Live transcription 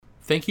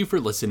thank you for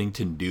listening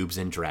to Noobs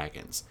and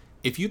Dragons.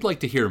 If you'd like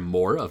to hear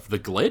more of The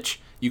Glitch,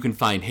 you can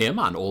find him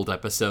on old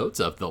episodes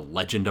of The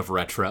Legend of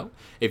Retro.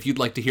 If you'd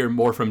like to hear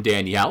more from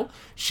Danielle,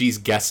 she's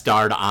guest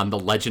starred on The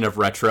Legend of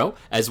Retro,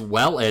 as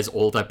well as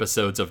old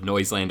episodes of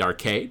Noiseland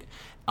Arcade.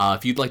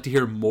 If you'd like to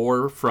hear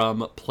more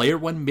from Player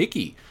One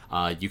Mickey,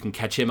 you can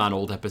catch him on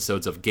old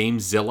episodes of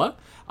Gamezilla,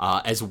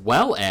 as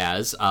well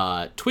as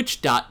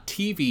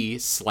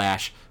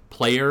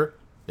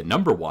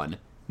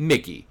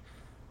twitch.tv/player1Mickey.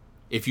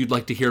 If you'd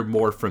like to hear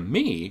more from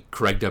me,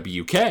 Craig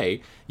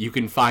WK, you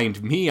can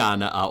find me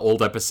on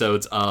old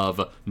episodes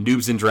of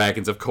Noobs and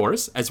Dragons, of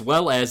course, as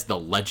well as The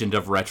Legend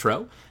of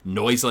Retro,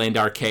 Noiseland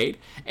Arcade,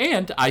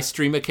 and I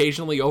stream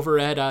occasionally over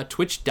at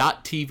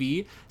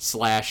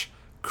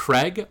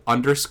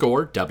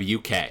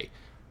twitch.tv/Craig_WK.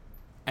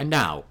 And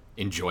now,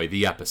 enjoy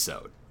the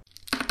episode.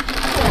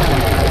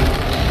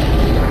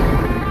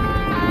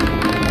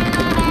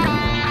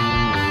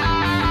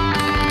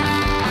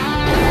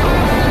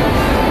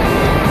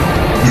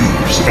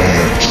 Noobs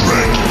and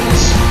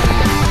Dragons.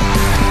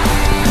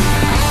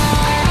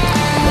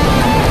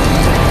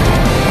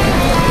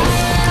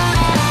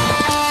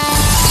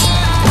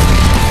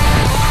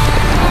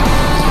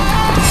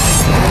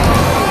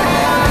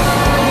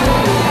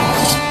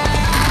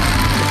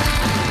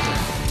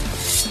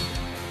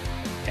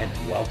 And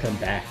welcome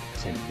back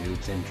to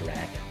Noobs and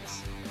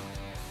Dragons.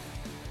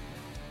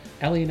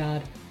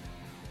 Elionod,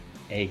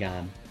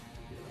 Aegon,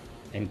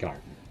 and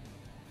Garden.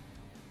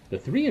 The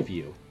three of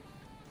you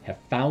have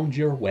found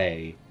your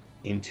way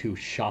into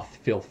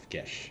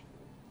Shofilfgish,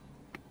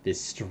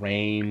 this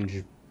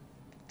strange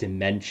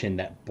dimension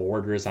that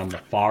borders on the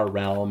far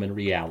realm and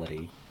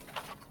reality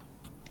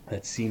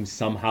that seems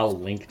somehow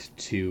linked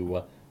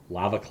to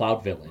Lava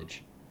Cloud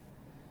Village.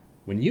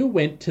 When you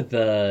went to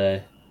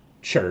the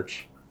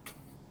church,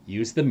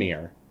 used the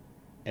mirror,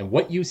 and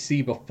what you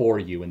see before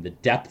you in the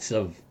depths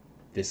of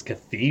this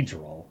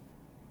cathedral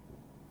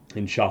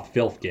in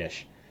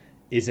Shofilfgish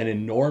is an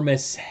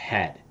enormous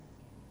head.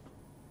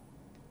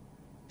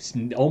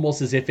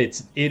 Almost as if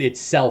it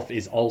itself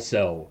is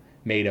also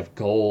made of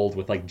gold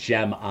with like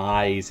gem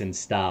eyes and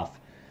stuff.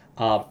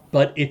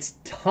 But its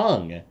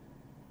tongue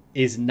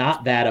is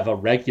not that of a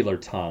regular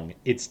tongue.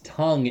 Its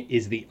tongue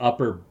is the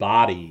upper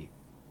body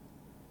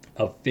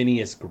of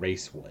Phineas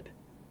Gracewood,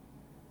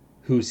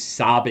 who's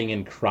sobbing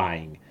and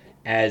crying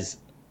as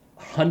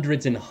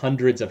hundreds and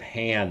hundreds of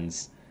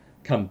hands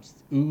come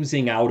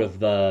oozing out of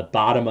the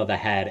bottom of the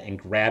head and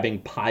grabbing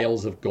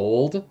piles of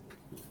gold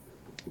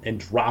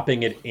and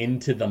dropping it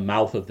into the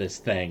mouth of this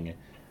thing.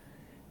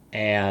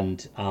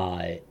 And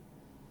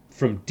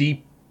from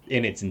deep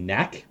in its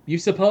neck, you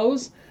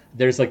suppose,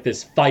 there's like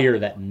this fire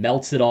that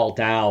melts it all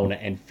down,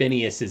 and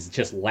Phineas is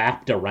just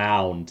lapped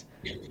around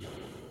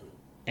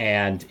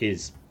and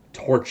is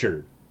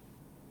tortured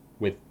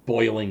with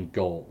boiling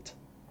gold.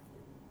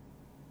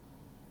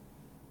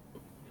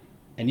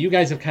 And you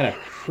guys have kind of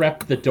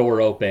crept the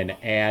door open,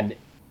 and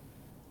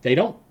they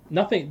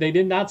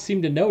did not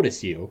seem to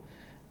notice you.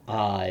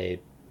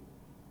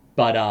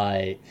 But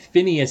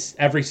Phineas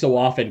every so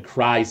often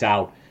cries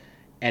out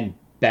and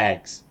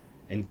begs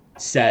and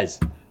says,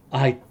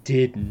 "I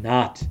did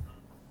not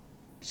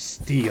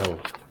steal.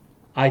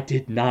 I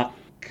did not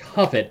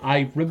covet.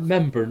 I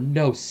remember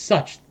no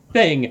such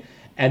thing,"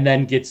 and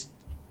then gets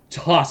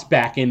tossed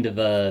back into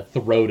the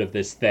throat of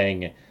this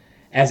thing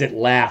as it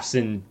laughs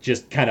and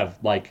just kind of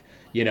like,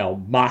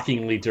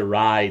 mockingly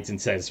derides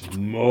and says,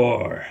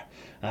 "More.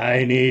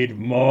 I need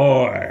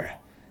more."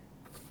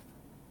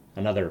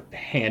 Another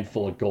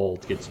handful of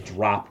gold gets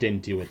dropped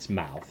into its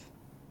mouth.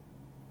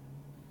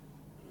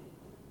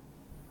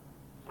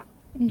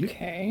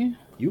 Okay.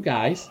 You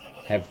guys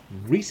have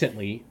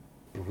recently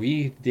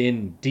breathed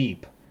in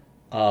deep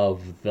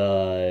of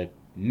the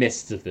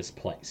mists of this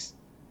place.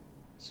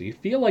 So you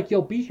feel like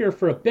you'll be here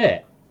for a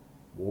bit.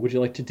 What would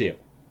you like to do?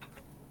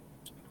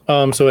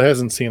 So it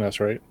hasn't seen us,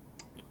 right?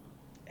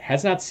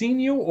 Has not seen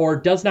you or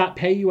does not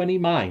pay you any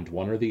mind,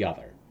 one or the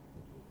other.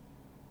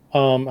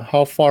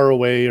 How far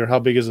away or how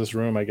big is this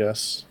room, I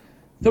guess?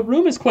 The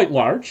room is quite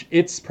large.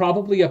 It's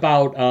probably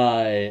about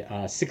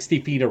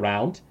 60 feet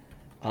around.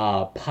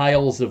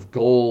 Piles of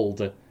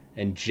gold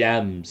and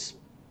gems,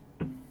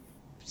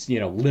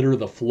 litter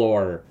the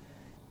floor.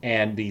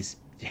 And these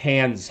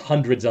hands,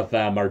 hundreds of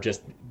them, are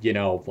just,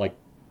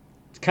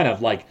 kind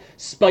of like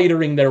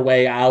spidering their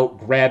way out,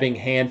 grabbing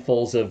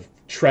handfuls of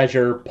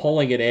treasure,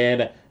 pulling it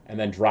in, and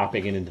then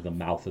dropping it into the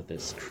mouth of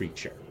this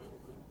creature.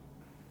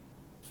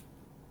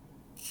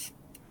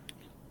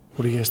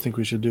 What do you guys think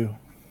we should do?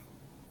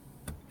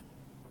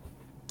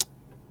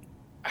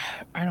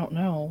 I don't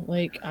know.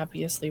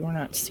 Obviously, we're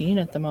not seen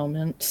at the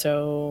moment,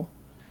 so...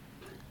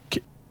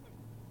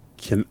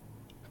 Can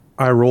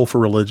I roll for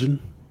religion?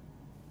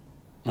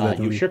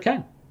 You sure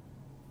can.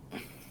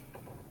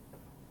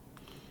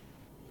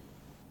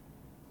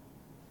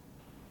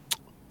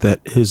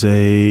 That is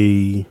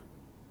a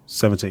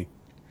 17.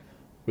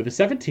 With a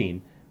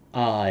 17,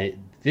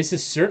 this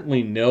is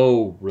certainly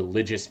no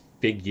religious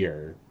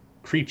figure,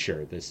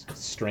 creature, this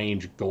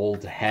strange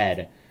gold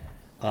head.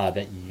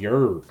 that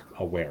you're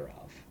aware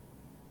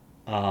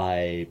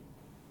of.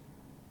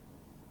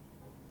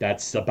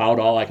 That's about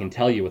all I can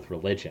tell you with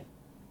religion.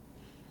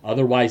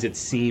 Otherwise, it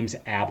seems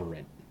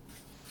aberrant.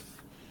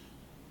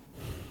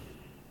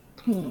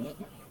 I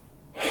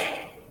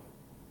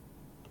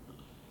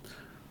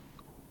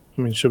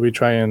mean, should we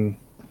try and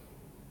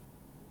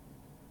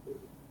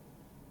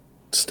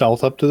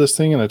stealth up to this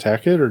thing and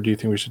attack it, or do you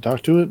think we should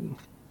talk to it?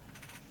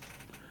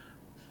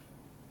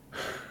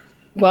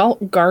 Well,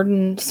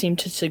 Garden seemed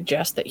to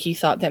suggest that he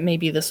thought that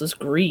maybe this was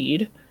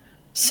greed.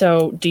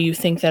 So do you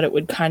think that it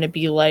would kind of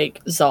be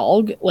like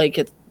Zalg, like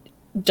it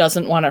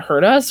doesn't want to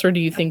hurt us, or do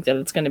you think that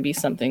it's going to be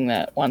something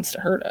that wants to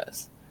hurt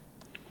us?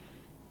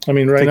 I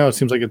mean, right now it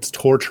seems like it's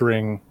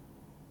torturing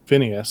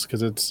Phineas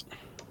because it's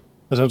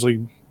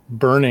essentially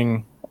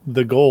burning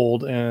the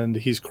gold and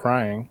he's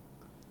crying.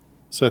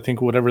 So I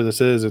think whatever this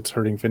is, it's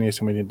hurting Phineas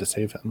and we need to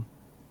save him.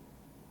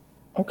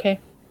 Okay.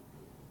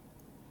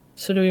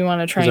 So do we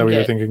want to try Is that and what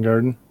you're get thinking,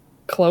 Garden?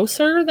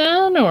 closer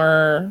then,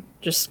 or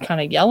just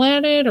kind of yell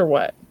at it, or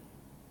what?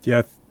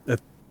 Yeah,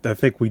 I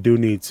think we do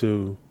need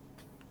to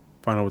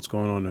find out what's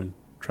going on and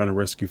trying to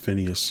rescue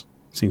Phineas.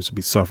 Seems to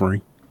be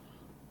suffering.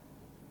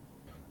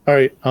 All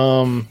right.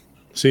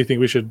 So you think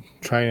we should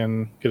try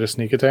and get a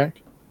sneak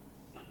attack?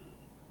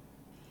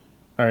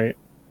 All right.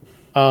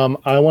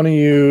 I want to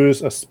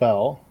use a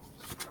spell.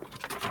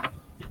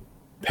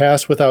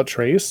 Pass without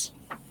trace.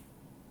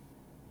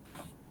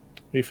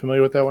 Are you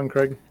familiar with that one,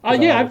 Craig?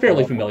 Yeah, I'm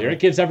fairly familiar. It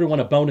gives everyone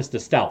a bonus to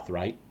stealth,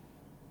 right?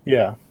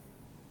 Yeah.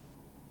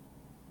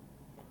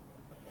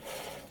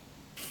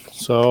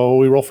 So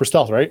we roll for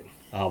stealth, right?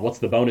 What's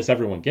the bonus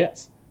everyone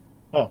gets?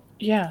 Oh,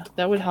 Yeah,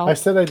 that would help. I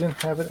said I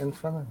didn't have it in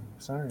front of me.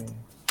 Sorry.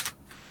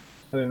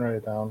 I didn't write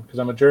it down because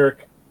I'm a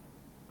jerk.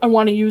 I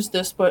want to use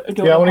this, but I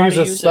don't Yeah, I know want how to to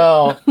use a use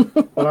spell.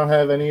 I don't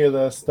have any of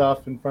the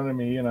stuff in front of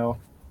me, you know.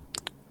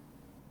 it.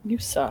 You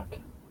suck.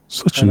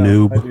 Such a I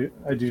know, noob.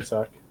 I do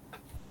suck.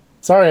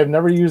 Sorry, I've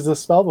never used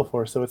this spell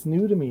before, so it's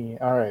new to me.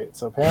 All right,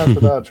 so pass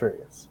without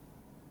trace.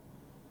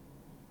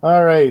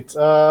 All right,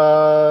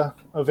 a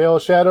veil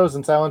of shadows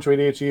and silence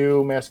radiates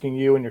you, masking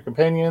you and your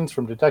companions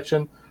from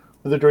detection.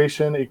 For the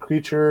duration, a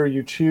creature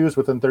you choose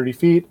within 30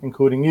 feet,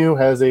 including you,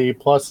 has a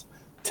plus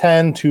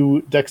 10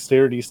 to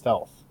dexterity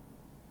stealth.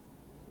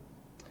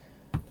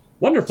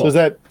 Wonderful.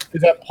 So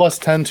is that plus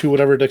 10 to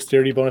whatever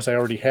dexterity bonus I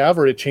already have,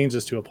 or it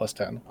changes to a plus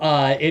 10?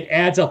 It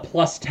adds a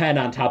plus 10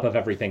 on top of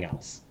everything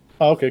else.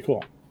 Oh, okay,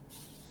 cool.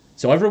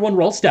 So everyone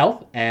roll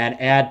stealth and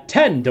add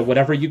 10 to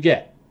whatever you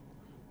get.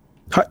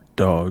 Hot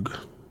dog.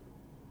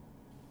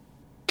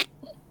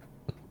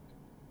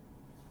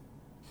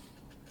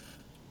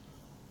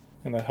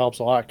 And that helps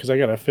a lot because I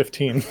got a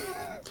 15.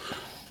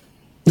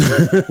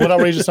 What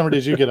outrageous number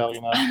did you get,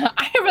 Elena?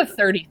 I have a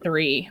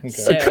 33. Okay.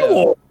 So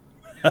Cool.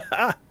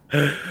 I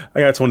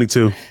got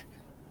 22.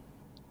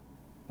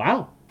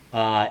 Wow.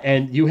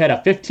 And you had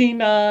a 15,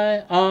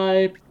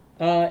 Aegon?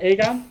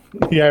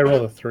 Yeah, I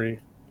rolled a 3.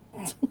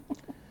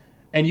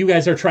 And you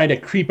guys are trying to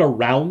creep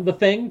around the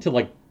thing to,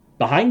 like,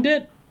 behind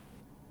it?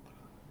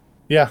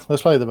 Yeah,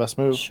 that's probably the best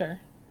move. Sure.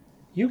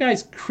 You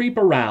guys creep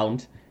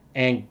around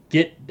and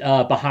get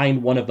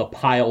behind one of the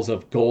piles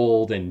of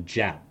gold and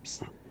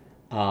gems.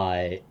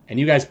 And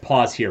you guys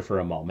pause here for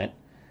a moment.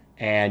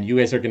 And you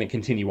guys are going to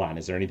continue on.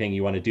 Is there anything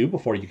you want to do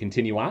before you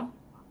continue on?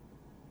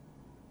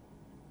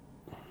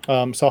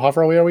 So how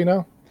far away are we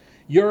now?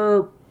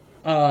 You're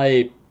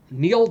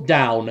kneeled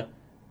down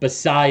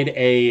beside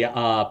a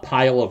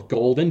pile of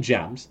gold and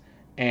gems.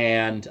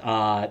 And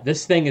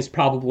this thing is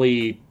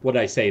probably, what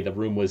did I say? The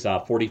room was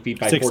 40 feet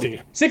by 60.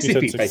 40. 60 You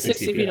said feet by 60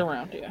 60 feet feet.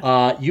 around,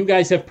 yeah. You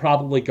guys have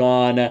probably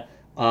gone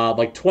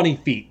like 20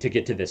 feet to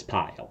get to this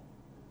pile.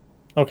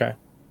 Okay.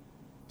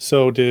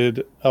 So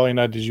did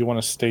Elena, did you want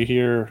to stay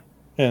here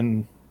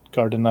and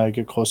Guard and I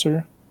get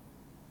closer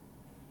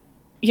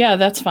Yeah,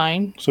 that's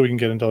fine. so we can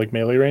get into like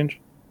melee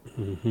range?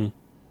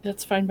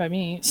 That's fine by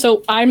me.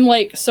 So I'm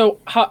like,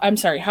 I'm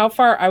sorry, how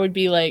far I would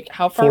be like,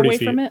 how far 40 away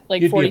feet. from it?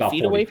 Like You'd 40 be about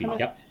feet 40 away feet. from it?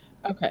 Yep.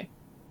 Okay.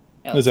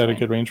 Yeah, Is that's that a fine.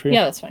 good range for you?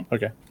 Yeah, that's fine.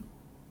 Okay.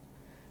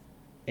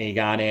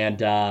 Aegon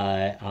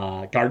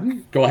and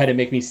Garden, go ahead and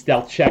make me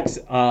stealth checks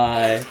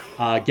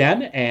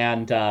again.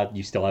 And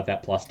you still have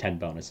that plus 10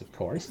 bonus, of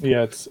course.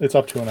 Yeah, it's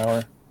up to an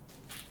hour.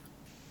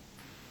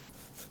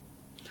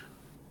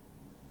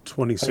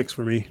 26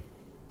 for me.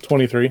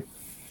 23.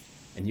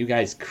 And you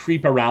guys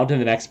creep around in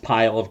the next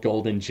pile of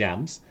golden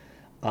gems.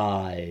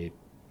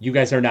 You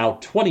guys are now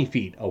 20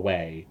 feet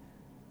away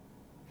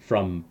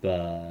from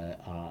the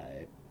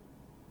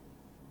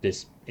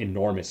this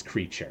enormous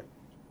creature.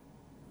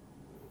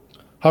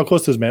 How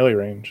close is melee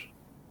range?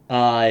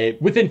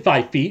 Within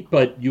 5 feet,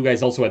 but you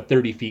guys also have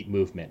 30 feet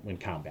movement when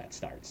combat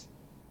starts.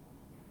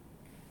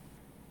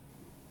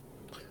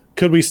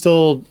 Could we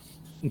still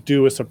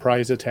do a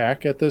surprise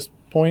attack at this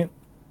point?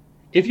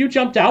 If you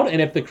jumped out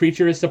and if the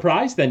creature is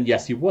surprised, then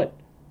yes, you would.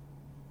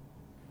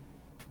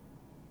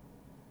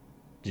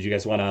 Did you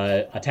guys want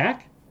to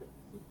attack?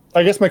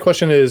 I guess my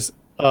question is,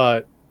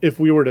 if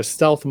we were to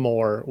stealth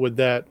more, would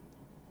that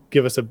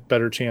give us a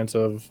better chance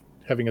of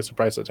having a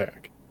surprise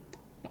attack?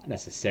 Not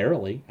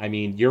necessarily. I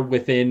mean, you're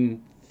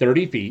within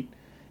 30 feet.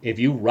 If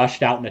you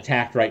rushed out and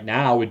attacked right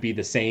now, it would be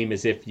the same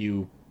as if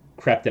you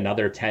crept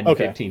another 10 to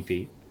Okay. 15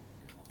 feet.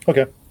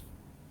 Okay.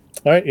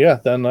 All right. Yeah.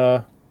 Then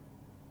I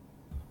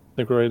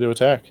think we're ready to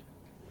attack.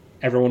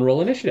 Everyone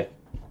roll initiative.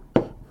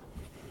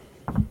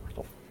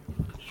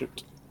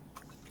 Shoot.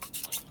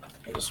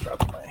 I just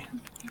dropped my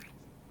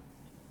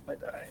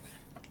die.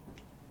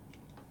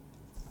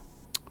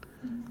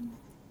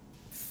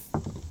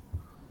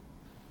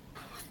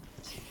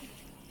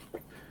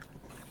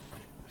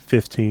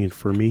 $15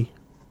 for me.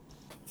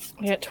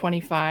 I got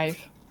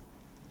 25.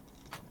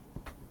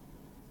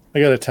 I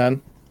got a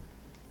 10.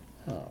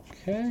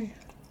 Okay.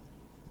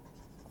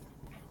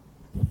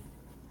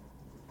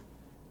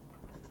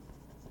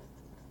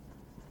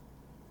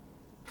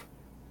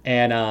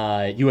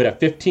 And you had a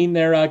 15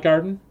 there,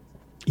 Garden?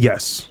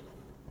 Yes.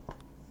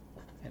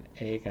 And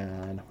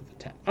Aegon with a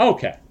 10.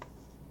 Okay.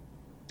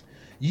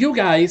 You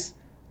guys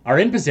are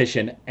in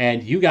position,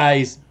 and you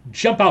guys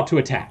jump out to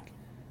attack.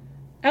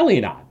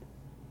 Elianod,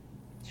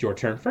 it's your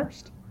turn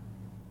first.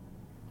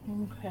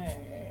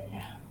 Okay.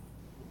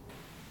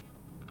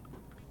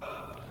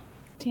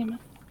 Damn it.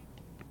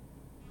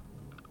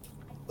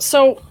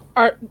 So,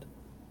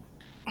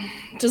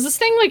 does this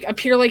thing like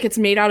appear like it's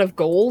made out of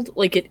gold?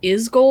 Like it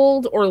is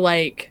gold, or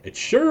like? It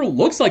sure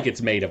looks like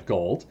it's made of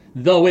gold,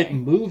 though it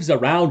moves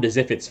around as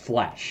if it's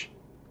flesh.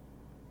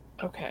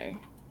 Okay.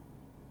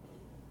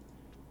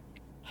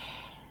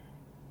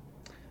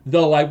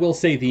 Though I will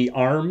say the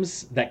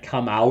arms that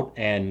come out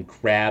and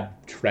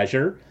grab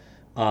treasure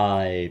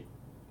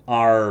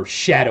are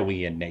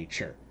shadowy in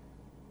nature.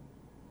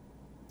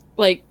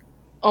 Like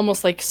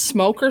almost like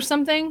smoke or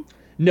something?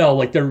 No,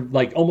 like they're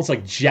like almost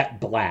like jet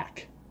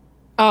black.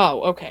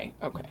 Oh, okay,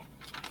 okay.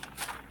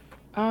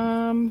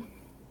 All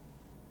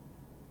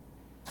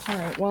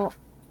right, well,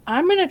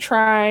 I'm gonna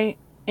try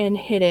and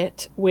hit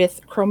it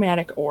with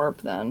chromatic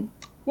orb then.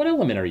 What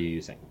element are you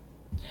using?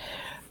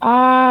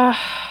 Damn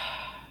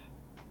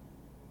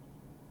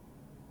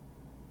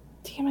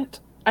it.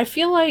 I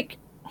feel like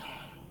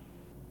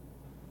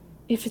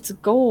if it's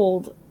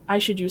gold, I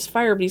should use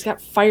fire, but he's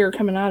got fire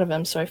coming out of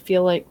him, so I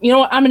feel like, you know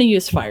what, I'm gonna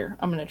use fire.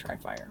 I'm gonna try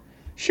fire.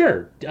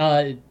 Sure.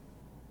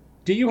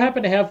 Do you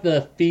happen to have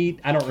the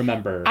feat? I don't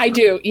remember. I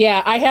do,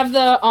 yeah. I have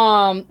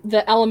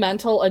the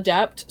elemental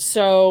adept,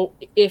 so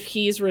if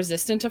he's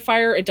resistant to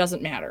fire, it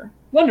doesn't matter.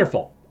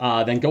 Wonderful.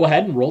 Then go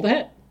ahead and roll the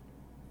hit.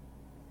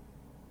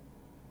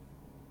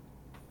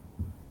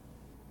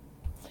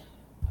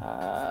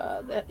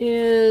 That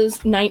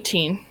is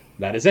 19.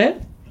 That is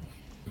it.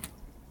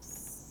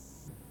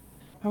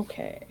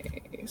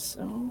 Okay,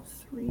 so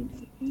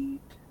 3d8.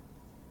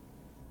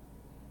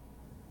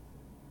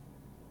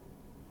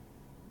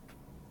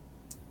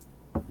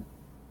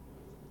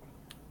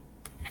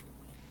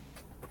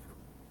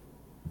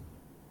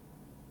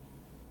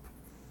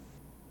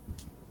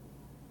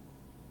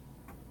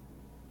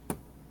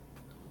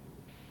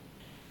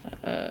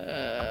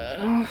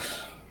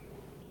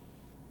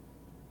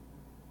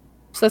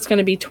 So that's going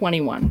to be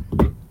 21.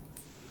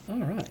 All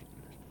right.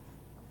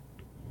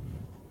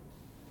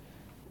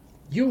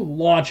 You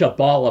launch a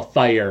ball of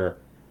fire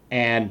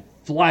and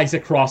flies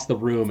across the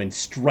room and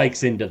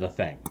strikes into the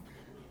thing.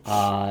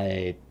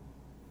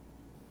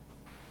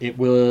 It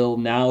will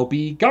now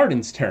be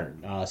Garden's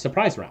turn.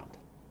 Surprise round.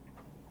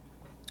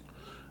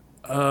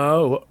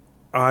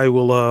 I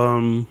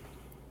will.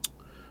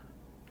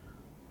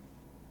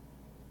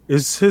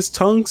 Is his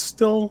tongue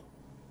still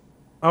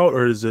out,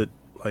 or is it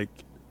like?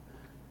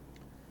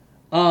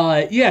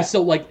 Yeah,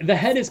 so like the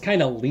head is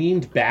kind of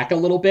leaned back a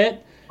little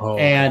bit. Oh.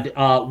 And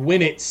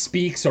when it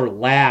speaks or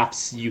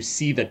laughs, you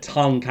see the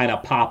tongue kind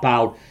of pop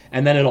out,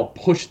 and then it'll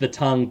push the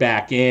tongue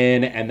back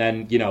in, and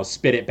then,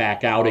 spit it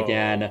back out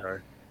again.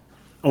 Okay.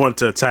 I want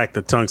to attack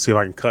the tongue, see if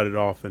I can cut it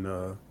off, and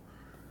I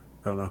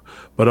don't know.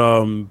 But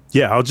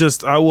yeah,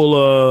 I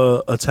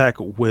will attack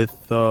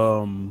with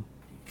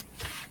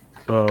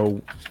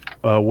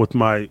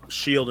my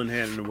shield in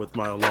hand and with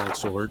my long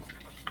sword.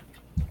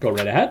 Go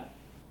right ahead.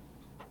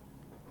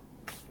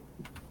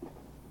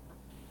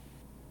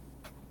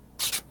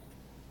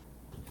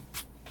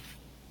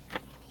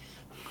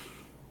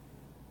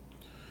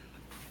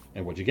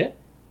 And what'd you get?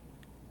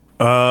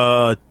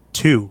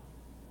 2.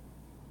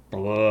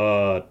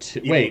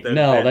 Wait,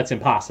 no, that's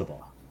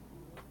impossible.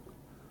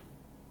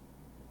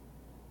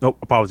 Nope,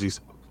 apologies.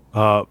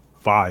 5.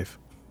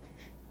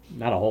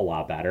 Not a whole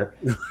lot better.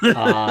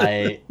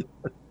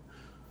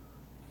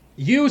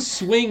 You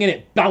swing and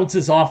it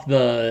bounces off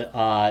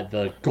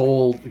the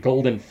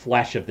golden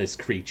flesh of this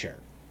creature.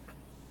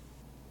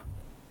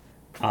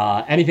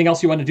 Anything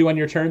else you want to do on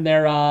your turn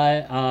there,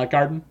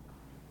 Garden?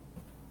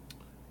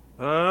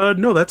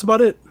 No, that's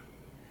about it.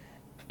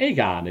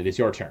 Aegon, it is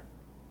your turn.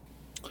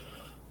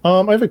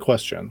 I have a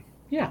question.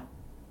 Yeah.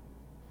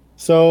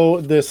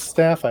 So this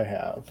staff I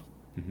have.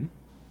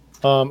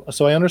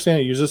 So I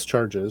understand it uses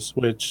charges,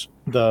 which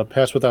the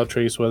Pass Without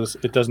Trace was.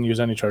 It doesn't use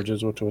any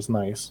charges, which was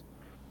nice.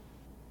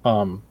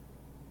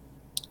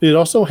 It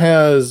also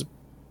has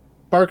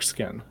bark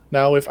skin.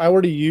 Now, if I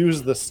were to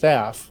use the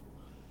staff,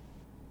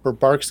 for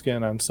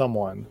Barkskin on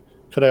someone,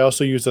 could I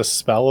also use a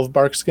spell of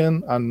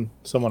Barkskin on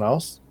someone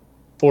else?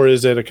 Or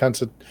is it a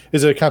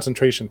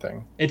concentration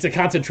thing? It's a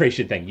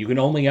concentration thing. You can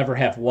only ever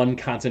have one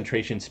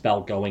concentration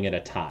spell going at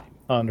a time.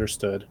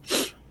 Understood.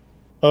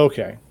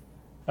 Okay.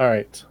 All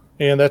right.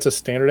 And that's a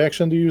standard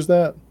action to use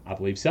that? I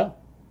believe so.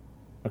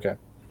 Okay.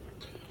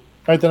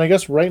 All right, then I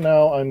guess right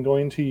now I'm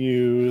going to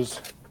use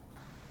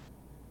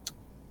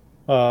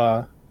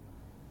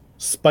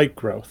spike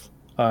growth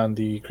on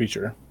the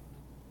creature.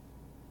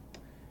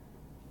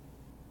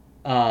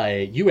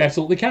 You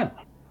absolutely can.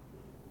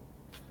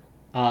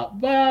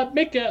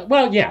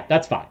 Yeah,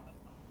 that's fine.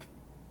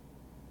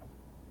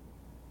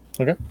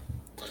 Okay.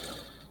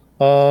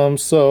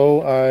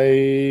 So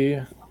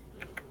I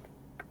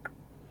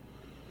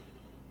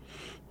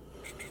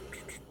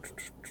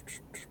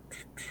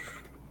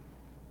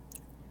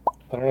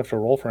don't have to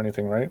roll for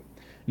anything, right?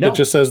 No. It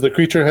just says the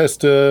creature has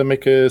to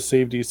make a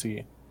save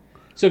DC.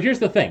 So here's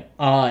the thing.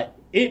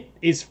 It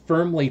is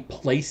firmly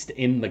placed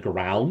in the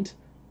ground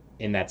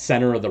in that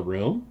center of the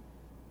room.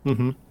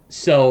 Mm-hmm.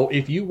 So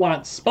if you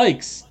want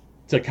spikes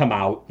to come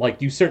out,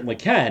 like you certainly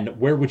can,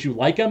 where would you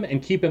like them?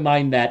 And keep in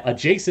mind that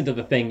adjacent to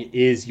the thing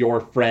is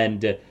your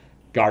friend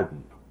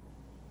Garden.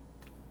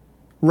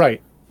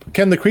 Right.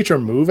 Can the creature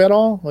move at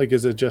all? Like,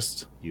 is it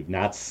just... You've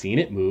not seen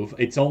it move.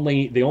 It's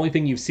only the only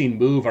thing you've seen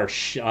move are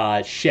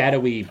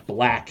shadowy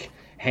black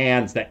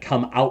hands that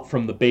come out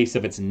from the base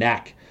of its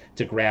neck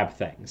to grab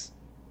things.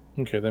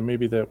 Okay, then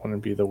maybe that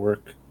wouldn't be the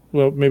work.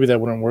 Well, maybe that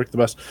wouldn't work the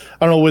best.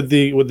 I don't know. Would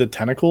the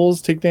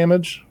tentacles take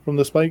damage from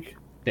the spike?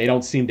 They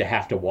don't seem to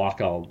have to walk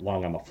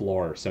along on the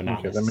floor, so not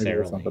Okay, then maybe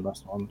necessarily. that's not the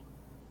best one.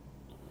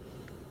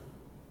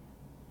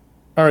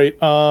 All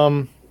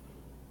right.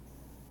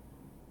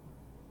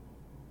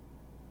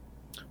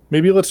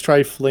 Maybe let's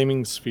try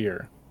Flaming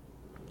Sphere.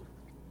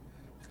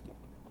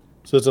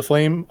 So it's a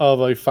flame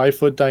of a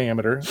 5-foot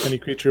diameter. Any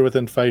creature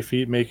within 5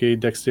 feet make a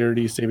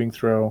dexterity saving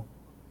throw.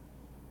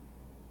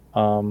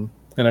 And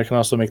I can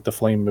also make the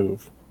flame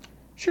move.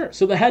 Sure.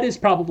 So the head is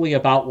probably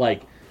about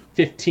like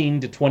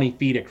 15 to 20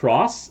 feet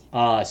across.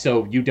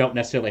 So you don't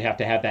necessarily have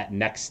to have that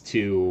next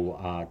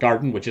to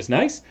Garden, which is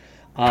nice.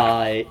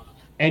 And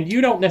you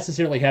don't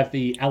necessarily have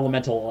the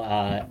elemental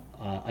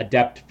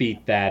adept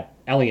feat that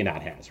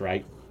Elionot has,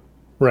 right?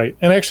 Right.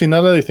 And actually,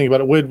 now that I think about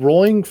it, would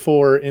rolling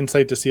for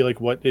insight to see like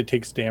what it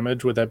takes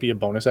damage, would that be a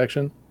bonus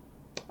action?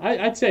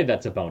 I'd say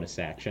that's a bonus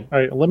action. All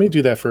right, let me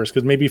do that first,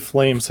 because maybe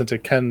flame, since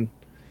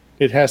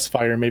it has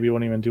fire, maybe it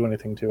won't even do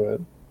anything to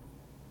it.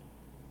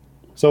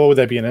 So what would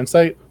that be, an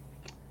insight?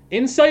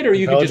 Insight, or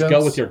you could just go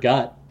Intelligence? with your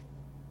gut.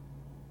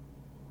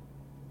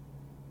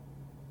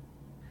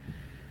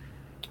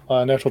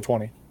 Natural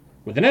 20.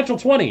 With a natural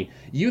 20,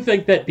 you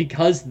think that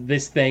because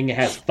this thing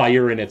has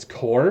fire in its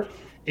core,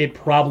 it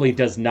probably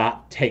does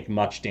not take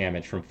much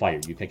damage from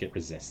fire. You think it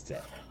resists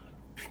it.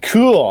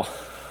 Cool.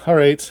 All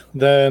right,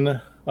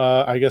 then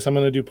I guess I'm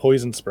going to do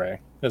poison spray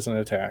as an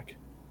attack.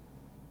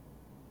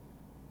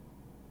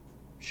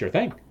 Sure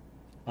thing.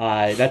 You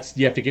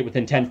have to get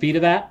within 10 feet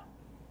of that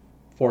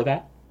for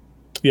that.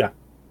 Yeah.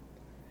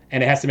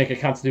 And it has to make a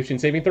Constitution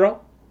saving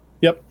throw.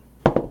 Yep.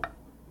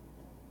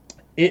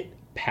 It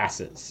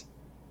passes.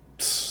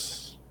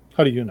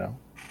 How do you know?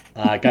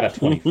 Got a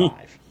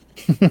 25.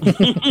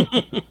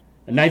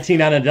 A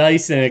 19 on a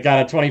dice, and it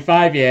got a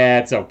 25. Yeah,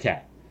 it's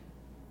okay.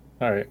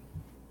 All right.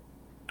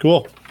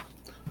 Cool.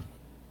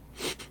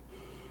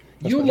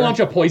 You launch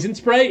a poison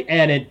spray,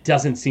 and it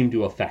doesn't seem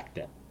to affect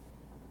it.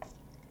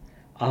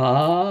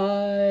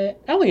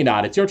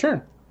 Elionot, it's your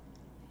turn.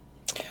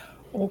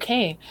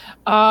 Okay.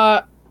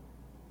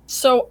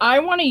 So I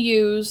want to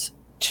use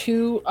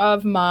 2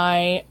 of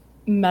my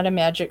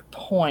metamagic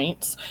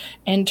points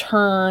and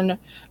turn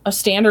a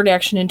standard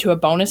action into a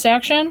bonus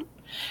action.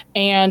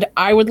 And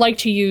I would like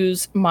to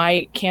use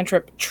my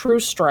cantrip True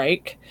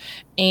Strike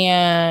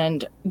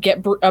and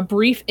get a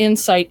brief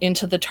insight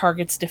into the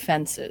target's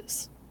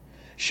defenses.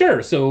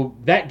 Sure, so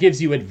that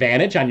gives you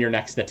advantage on your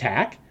next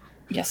attack.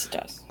 Yes, it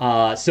does.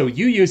 So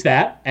you use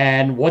that,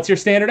 and what's your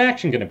standard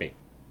action going to be?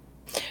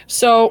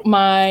 So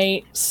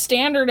my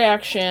standard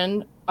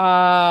action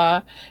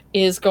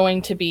is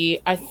going to be,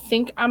 I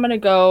think I'm going to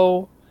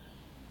go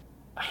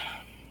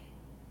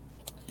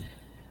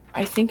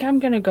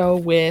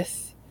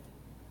with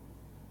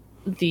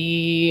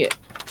the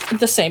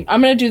same.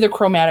 I'm going to do the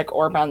chromatic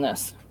orb on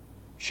this.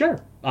 Sure.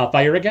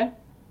 Fire again?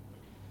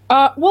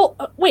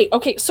 Wait,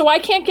 okay, so I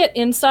can't get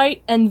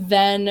insight and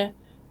then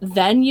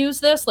use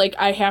this? Like,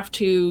 I have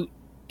to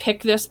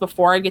pick this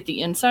before I get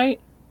the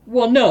insight?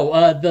 Well,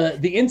 no.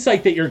 The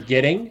insight that you're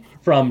getting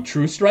from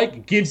True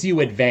Strike gives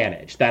you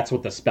advantage. That's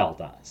what the spell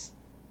does.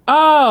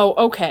 Oh,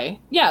 okay.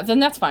 Yeah, then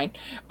that's fine.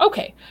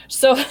 Okay,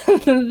 so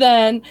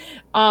then,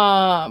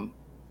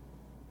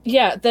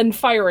 then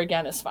fire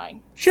again is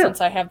fine. Sure.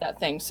 Since I have that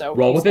thing, so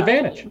Roll he's with not really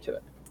advantage. into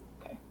it.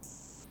 Okay.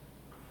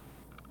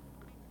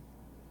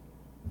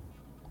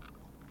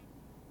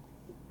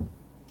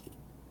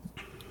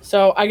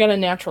 So I got a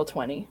natural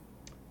 20.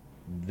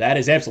 That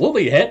is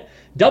absolutely a hit.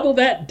 Double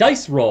that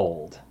dice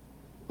rolled.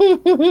 All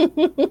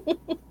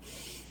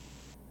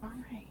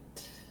right.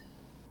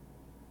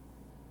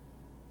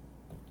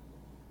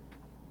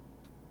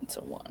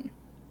 That's a 1.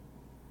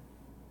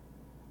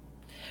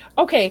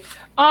 Okay.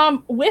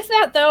 With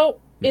that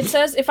though, it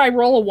says if I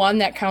roll a 1,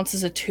 that counts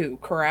as a 2,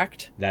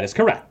 correct? That is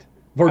correct.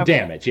 For Okay.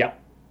 damage, yep.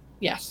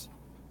 Yes.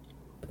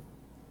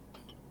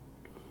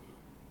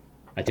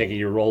 I take it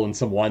you're rolling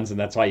some 1s, and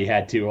that's why you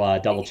had to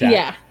double check.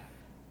 Yeah.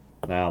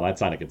 Well,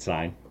 that's not a good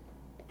sign.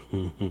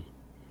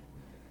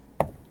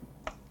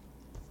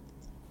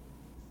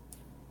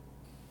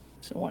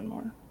 So 1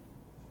 more.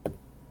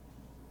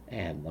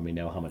 And let me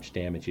know how much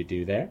damage you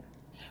do there.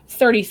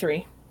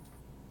 33.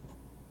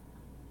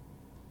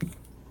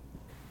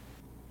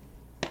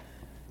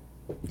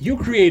 You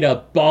create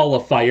a ball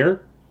of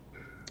fire.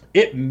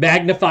 It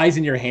magnifies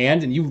in your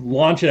hand, and you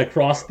launch it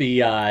across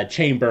the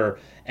chamber,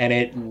 and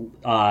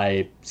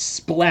it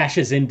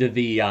splashes into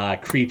the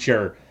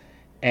creature.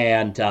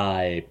 And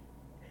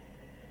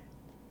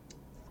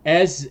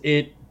as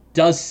it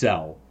does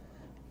so,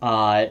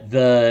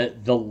 the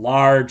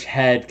large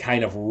head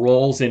kind of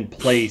rolls in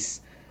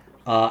place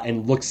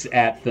and looks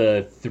at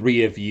the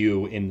 3 of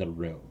you in the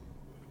room.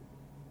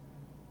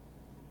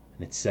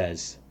 And it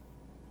says,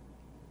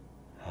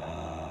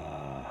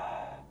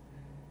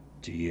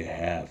 "Do you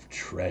have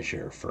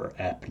treasure for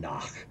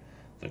Epnoch,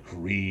 the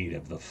greed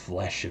of the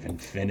flesh of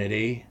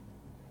infinity?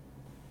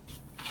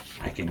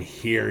 I can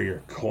hear your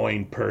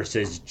coin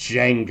purses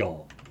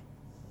jangle.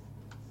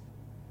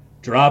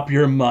 Drop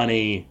your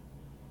money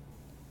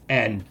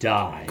and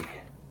die.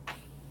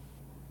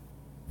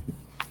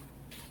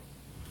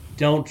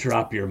 Don't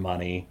drop your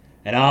money,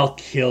 and I'll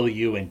kill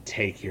you and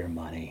take your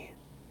money.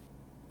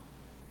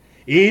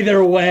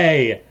 Either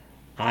way,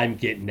 I'm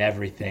getting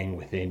everything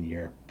within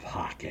your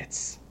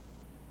pockets.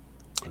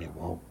 And it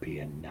won't be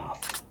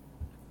enough.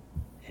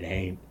 It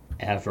ain't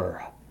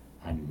ever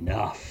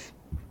enough."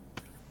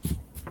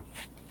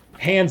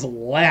 Hands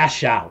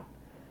lash out.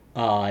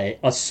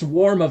 A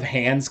swarm of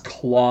hands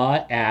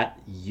claw at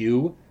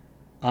you,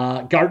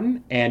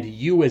 Garden, and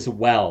you as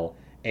well,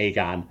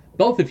 Aegon.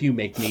 Both of you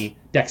make me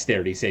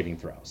dexterity saving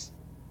throws.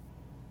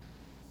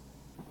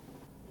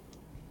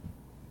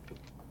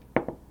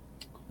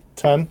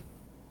 10.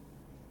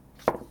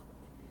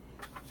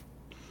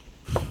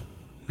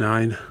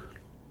 9.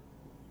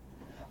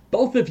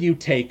 Both of you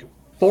take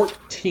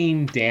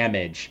 14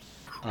 damage,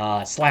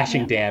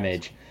 slashing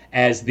damage,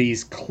 as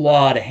these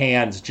clawed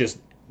hands just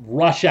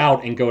rush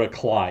out and go to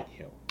claw at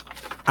you.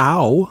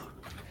 Ow.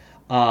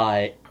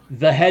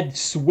 The head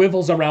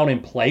swivels around in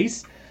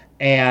place,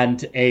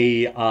 and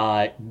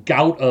a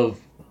gout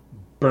of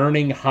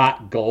burning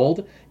hot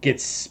gold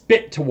gets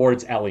spit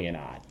towards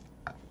Elianod.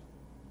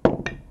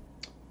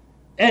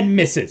 And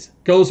misses.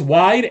 Goes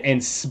wide and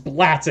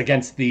splats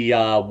against the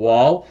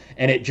wall,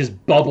 and it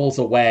just bubbles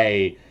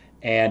away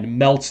and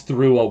melts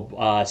through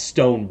a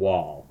stone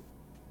wall.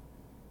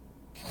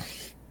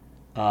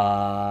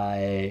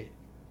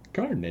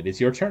 Garden, it is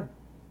your turn.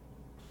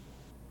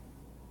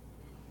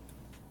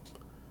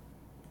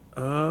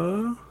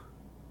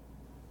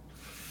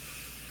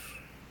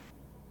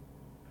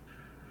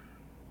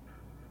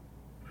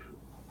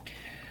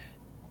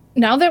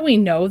 Now that we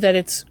know that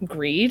it's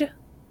greed,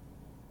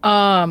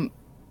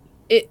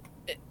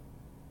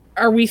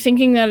 are we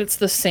thinking that it's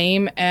the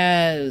same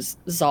as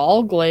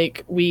Zalg?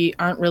 Like, we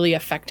aren't really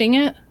affecting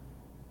it?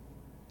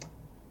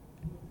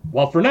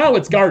 Well, for now,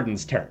 it's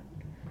Garden's turn.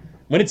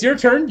 When it's your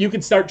turn, you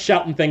can start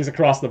shouting things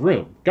across the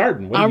room.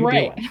 Garden, what are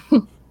you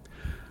doing?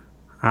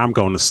 I'm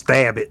going to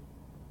stab it.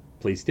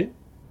 Please do.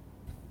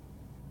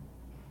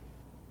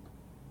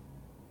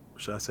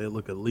 Should I say,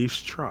 look, at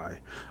least try.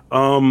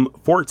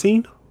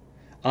 14?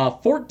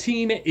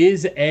 14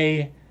 is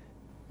a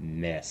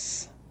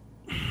miss.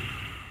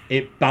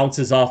 It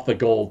bounces off the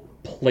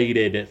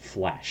gold-plated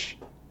flesh.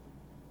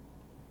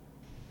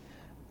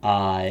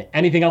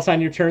 Anything else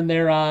on your turn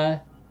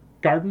there,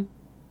 Garden?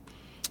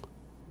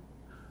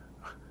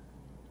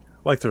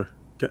 I'd like to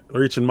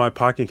reach in my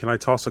pocket. Can I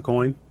toss a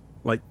coin?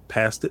 Like,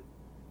 past it?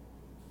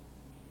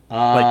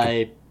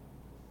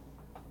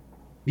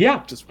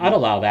 Yeah, I'd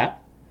allow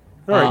that.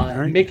 All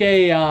right. Make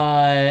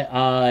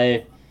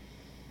a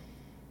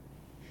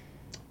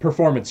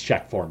performance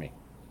check for me.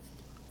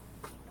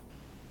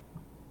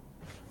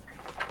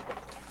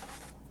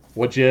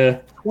 Would you?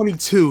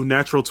 22,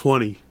 natural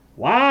 20.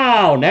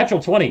 Wow,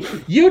 natural 20.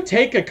 You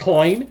take a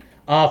coin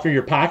for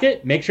your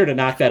pocket, make sure to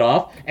knock that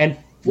off, and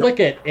flick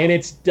it in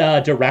its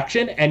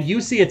direction, and you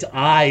see its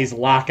eyes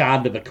lock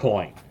onto the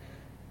coin.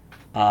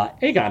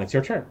 Aegon, it's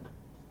your turn.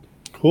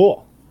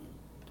 Cool.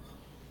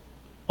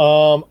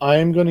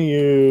 I'm going to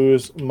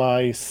use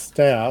my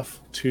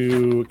staff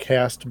to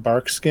cast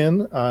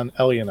Barkskin on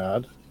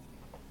Elianod.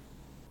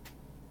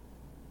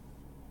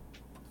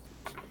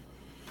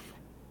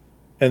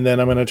 And then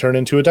I'm going to turn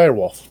into a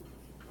direwolf.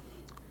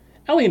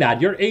 Elianod,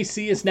 your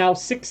AC is now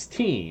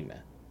 16.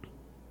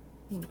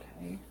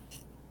 Okay.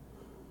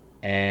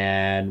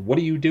 And what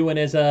are you doing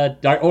as a...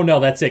 Oh, no,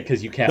 that's it,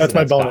 because you cast That's it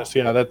my on spell. bonus.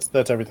 Yeah,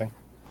 that's everything.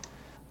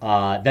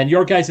 Then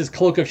your guys'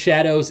 Cloak of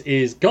Shadows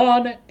is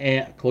gone.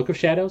 And Cloak of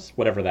Shadows?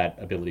 Whatever that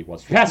ability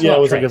was. Pass Yeah,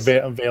 it was Trace.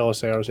 like a Veil of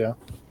Sails, yeah.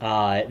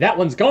 That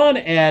one's gone,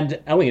 and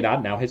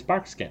Elianod now has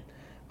Barkskin.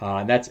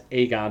 And that's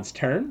Aegon's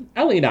turn.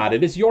 Elionod,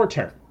 it is your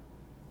turn.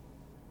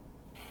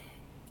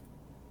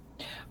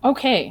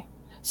 Okay.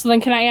 So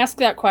then can I ask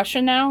that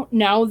question now?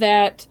 Now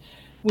that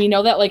we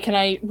know that, like, can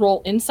I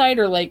roll insight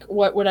or, like,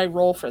 what would I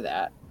roll for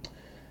that?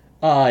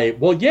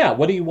 Well, yeah,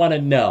 what do you want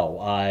to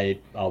know?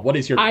 What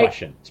is your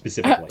question,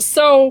 specifically?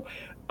 So,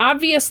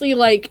 obviously,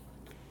 like,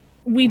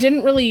 we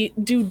didn't really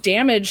do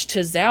damage to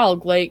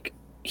Zalg. Like,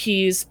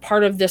 he's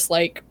part of this,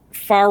 like,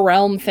 far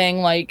realm thing.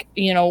 Like,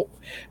 you know,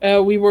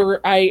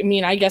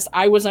 I guess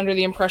I was under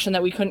the impression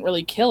that we couldn't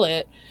really kill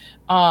it.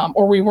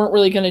 Or we weren't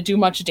really going to do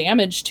much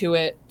damage to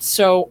it.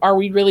 So are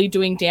we really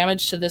doing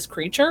damage to this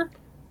creature?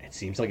 It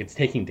seems like it's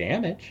taking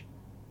damage.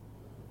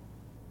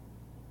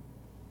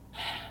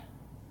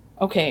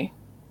 Okay.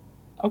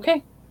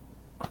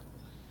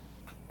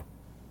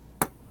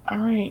 All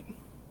right.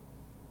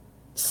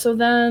 So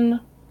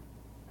then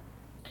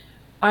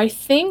I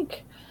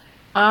think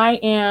I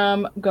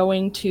am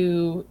going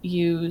to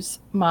use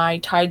my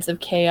Tides of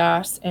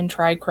Chaos and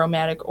try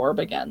Chromatic Orb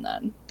again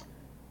then.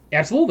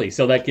 Absolutely.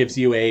 So that gives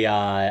you a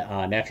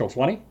natural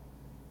 20?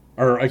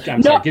 Or,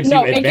 gives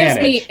you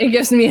advantage. It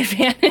gives me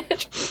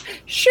advantage.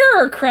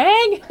 Sure,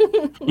 Craig.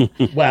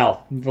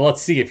 Well,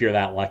 let's see if you're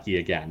that lucky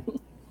again.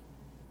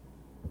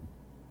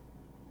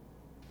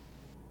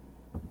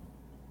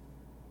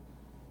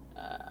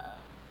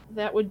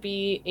 That would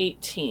be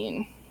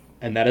 18.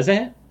 And that is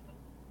it.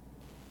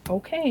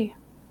 Okay.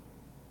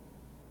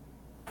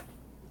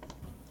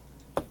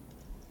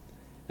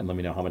 And let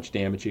me know how much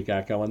damage you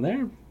got going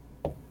there.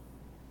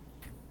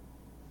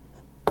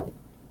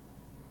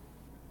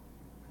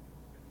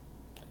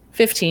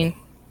 $15.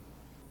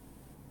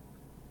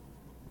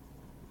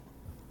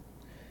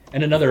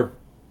 And another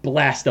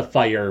blast of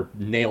fire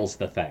nails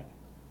the thing.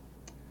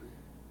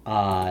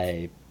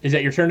 Is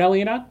that your turn,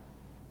 Elionod?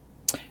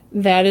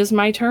 That is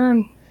my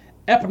turn.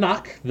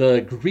 Epnoc,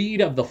 the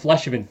greed of the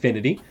flesh of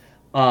infinity,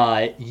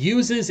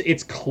 uses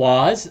its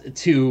claws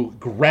to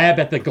grab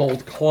at the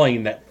gold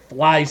coin that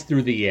flies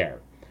through the air.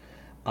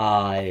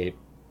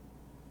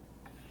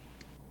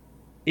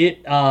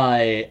 It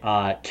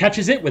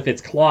catches it with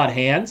its clawed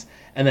hands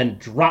and then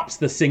drops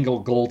the single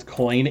gold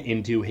coin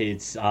into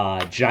his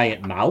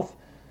giant mouth.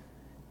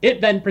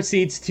 It then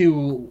proceeds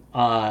to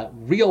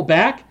reel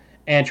back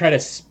and try to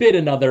spit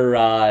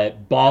another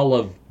ball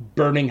of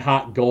burning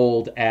hot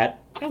gold at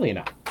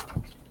Elionod.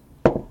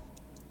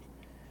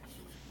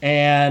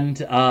 And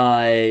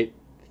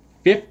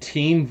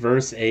 15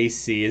 versus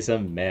AC is a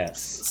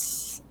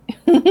miss.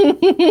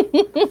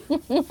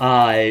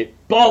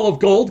 Ball of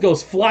gold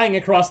goes flying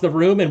across the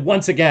room and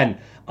once again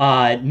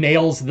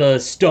nails the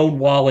stone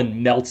wall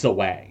and melts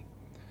away.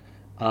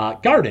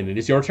 Garden, it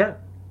is your turn.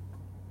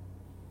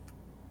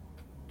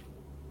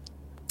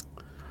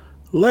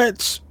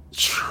 Let's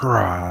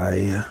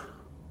try.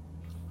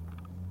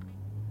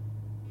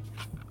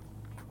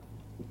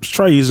 Let's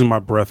try using my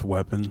breath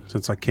weapon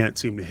since I can't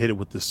seem to hit it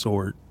with this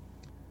sword.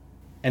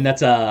 And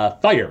that's a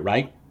fire,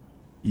 right?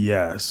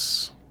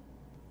 Yes.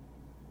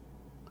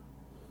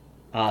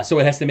 So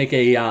it has to make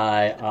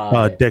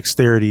a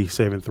dexterity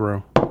saving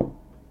throw.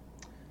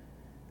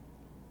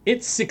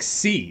 It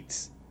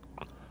succeeds.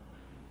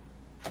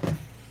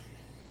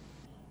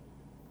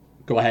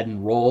 Go ahead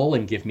and roll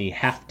and give me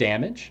half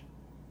damage.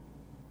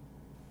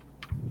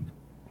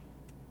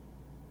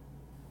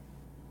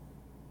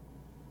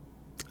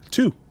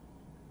 Two.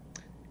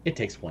 It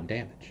takes 1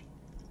 damage.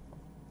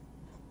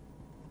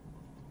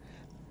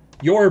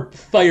 Your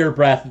fire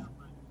breath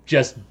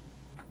just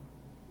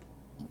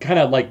kind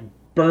of like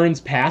burns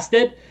past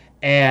it,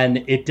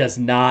 and it does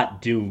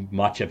not do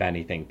much of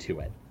anything to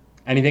it.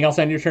 Anything else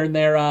on your turn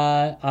there,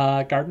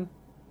 Garden?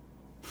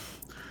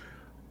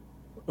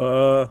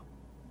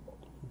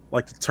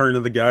 Like to turn to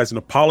the guys and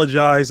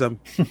apologize. I'm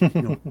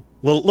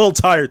little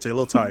tired today, a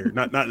little tired.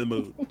 Not in the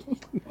mood.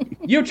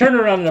 You turn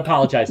around and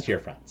apologize to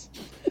your friends.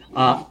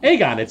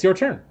 Aegon, it's your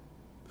turn.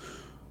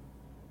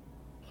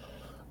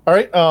 All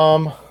right.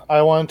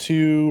 I want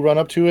to run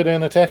up to it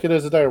and attack it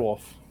as a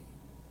direwolf.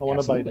 I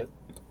want to bite it,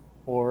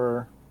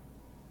 or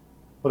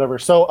whatever.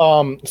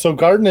 So,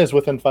 Garden is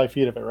within 5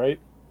 feet of it, right?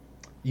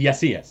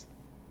 Yes, he is.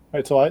 All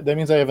right. So that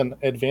means I have an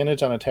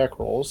advantage on attack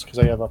rolls because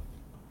I have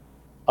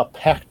a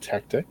pack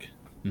tactic.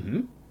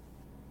 Mm-hmm.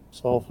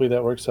 So hopefully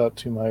that works out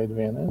to my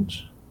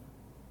advantage.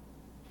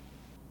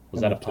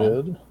 Was that a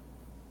pump?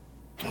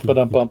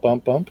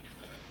 Bump.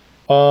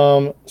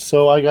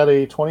 So I got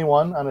a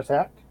 21 on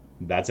attack.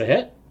 That's a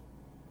hit.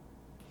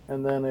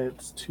 And then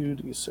it's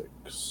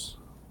 2d6.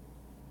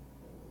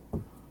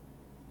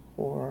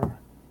 4,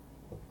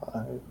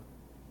 5.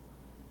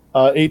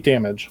 8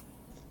 damage.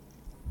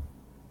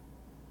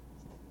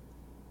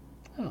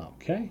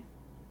 Okay.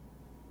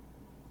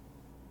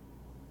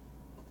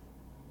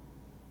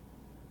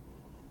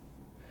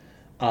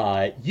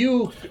 Sorry,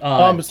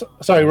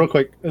 real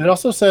quick. It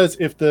also says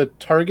if the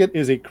target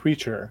is a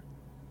creature,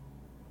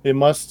 it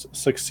must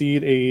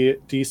succeed a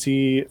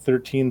DC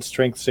 13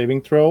 strength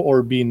saving throw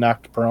or be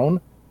knocked prone.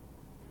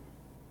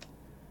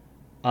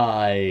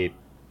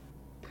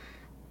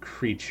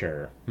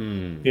 Creature.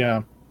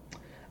 Yeah.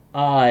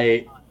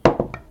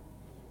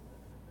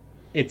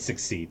 it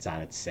succeeds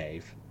on its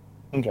save.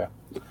 Okay.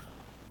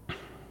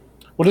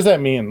 What does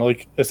that mean?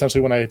 Like,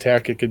 essentially, when I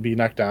attack, it could be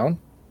knocked down?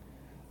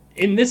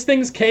 In this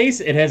thing's case,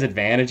 it has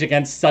advantage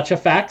against such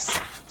effects,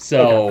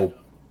 so,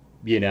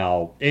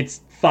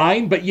 it's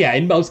fine. But yeah,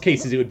 in most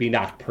cases, it would be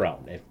knocked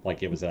prone if,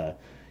 like, it was a,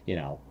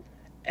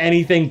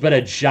 anything but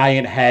a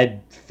giant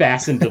head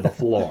fastened to the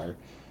floor.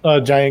 A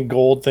giant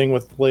gold thing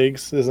with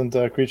legs isn't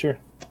a creature?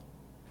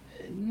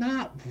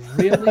 Not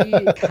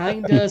really,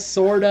 kinda,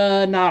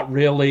 sorta, not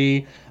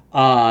really.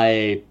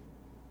 That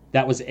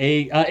was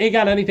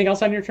Aegon, anything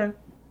else on your turn?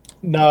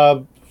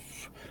 No.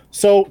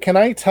 So can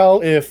I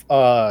tell if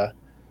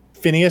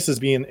Phineas is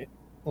being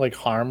like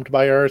harmed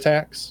by our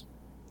attacks?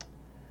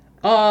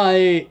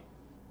 If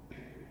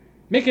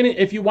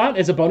you want,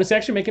 as a bonus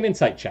action, make an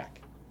insight check.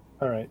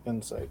 All right,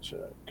 insight check.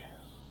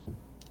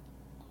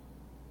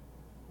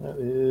 That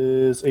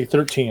is a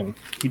 13.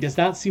 He does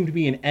not seem to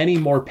be in any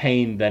more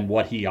pain than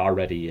what he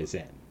already is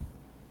in.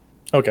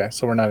 Okay,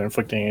 so we're not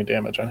inflicting any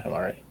damage on him.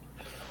 All right.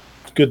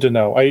 Good to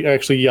know. I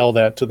actually yell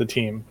that to the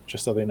team,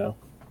 just so they know.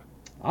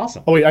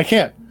 Awesome. Oh, wait, I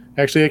can't.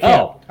 Actually, I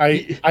can't. Oh.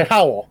 I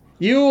howl.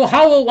 You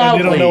howl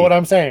loudly. And they don't know what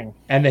I'm saying.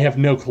 And they have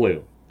no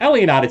clue.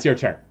 Elionot, it's your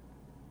turn.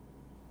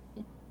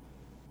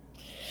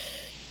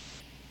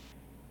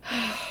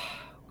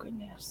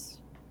 Goodness.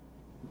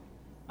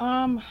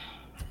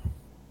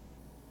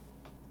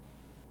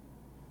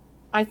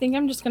 I think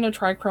I'm just gonna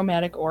try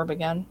Chromatic Orb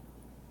again.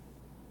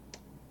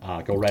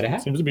 Go right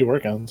ahead. Seems to be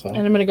working. So. And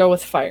I'm gonna go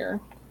with Fire.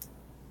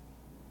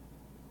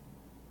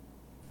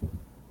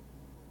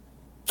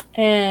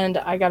 And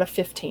I got a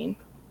 15.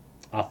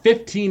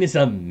 15 is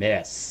a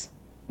miss.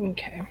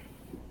 Okay.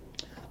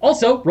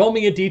 Also, roll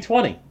me a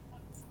d20.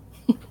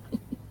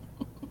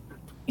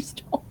 Please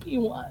don't be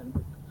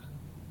one.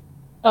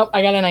 Oh,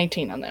 I got a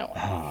 19 on that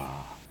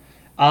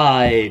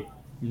one.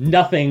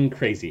 Nothing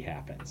crazy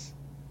happens.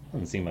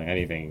 Doesn't seem like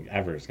anything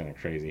ever is going to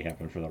crazy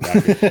happen for the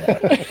record.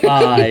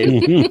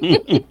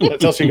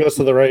 Until she goes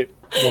to the right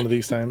one of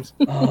these times.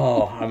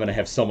 Oh, I'm going to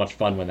have so much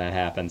fun when that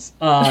happens.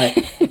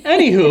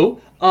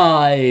 Anywho,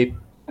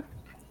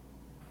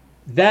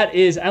 that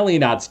is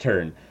Elionot's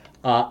turn.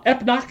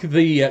 Epnoch,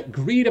 the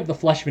Greed of the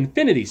Flesh of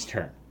Infinity's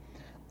turn.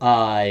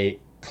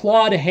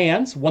 Clawed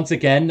hands, once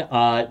again,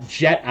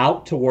 jet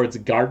out towards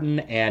Garden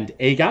and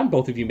Aegon.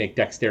 Both of you make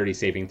dexterity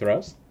saving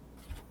throws.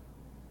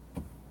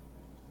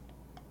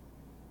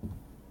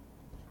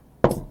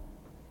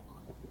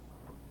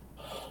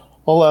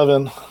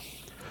 11.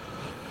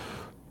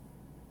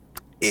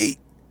 8.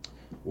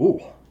 Ooh.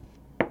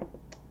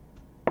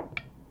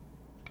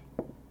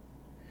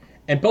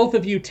 And both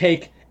of you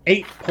take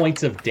 8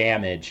 points of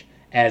damage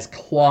as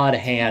clawed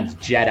hands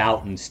jet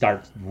out and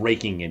start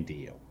raking into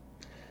you.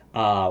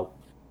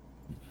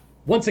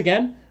 Once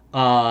again,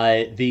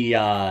 the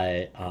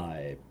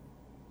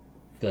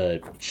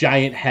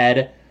giant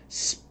head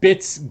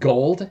spits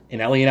gold in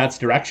Elionot's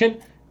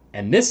direction,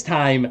 and this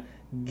time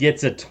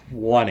gets a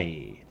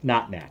 20.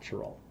 Not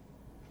natural.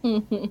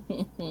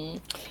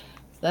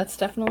 That's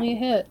definitely a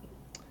hit.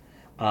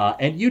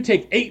 And you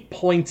take 8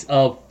 points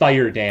of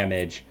fire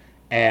damage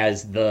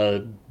as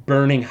the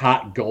burning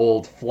hot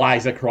gold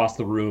flies across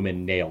the room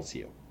and nails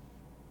you.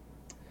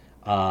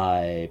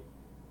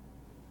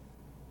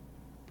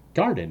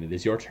 Garden, it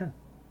is your turn.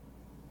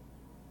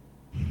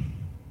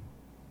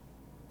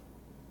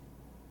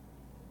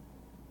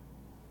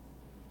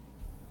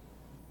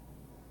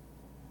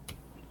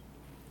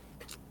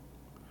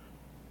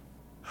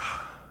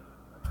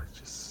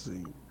 Just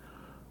see.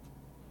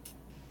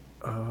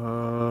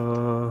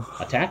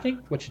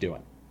 Attacking? What you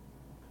doing?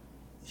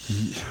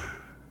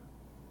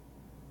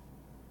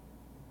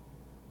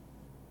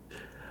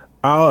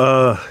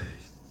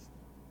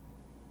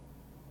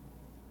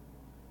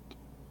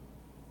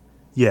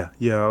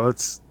 Yeah.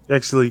 Let's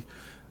actually.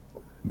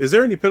 Is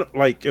there any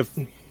like if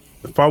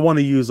I want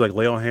to use like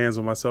lay on hands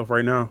on myself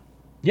right now?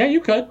 Yeah,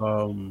 you could.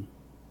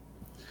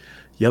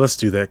 Yeah, let's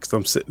do that because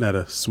I'm sitting at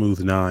a smooth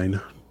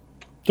 9.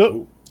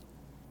 Oh.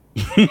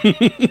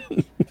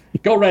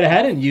 Go right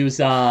ahead and use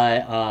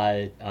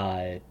however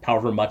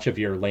much of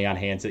your lay on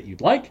hands that you'd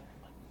like.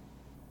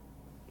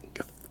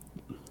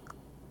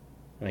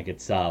 I think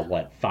it's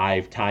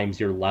 5 times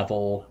your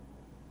level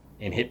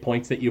in hit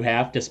points that you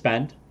have to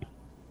spend.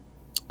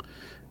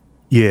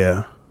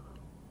 Yeah.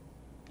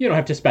 You don't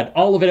have to spend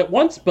all of it at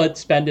once, but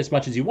spend as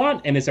much as you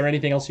want. And is there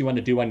anything else you want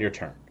to do on your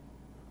turn?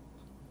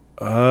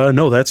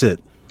 No, that's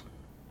it.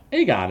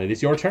 Aegon, it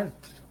is your turn.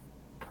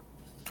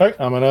 All right,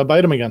 I'm going to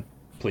bite him again.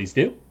 Please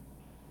do.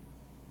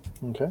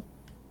 Okay.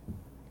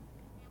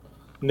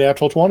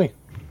 Natural 20.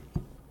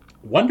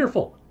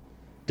 Wonderful.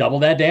 Double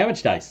that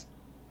damage dice.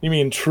 You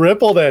mean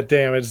triple that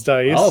damage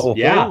dice? Oh,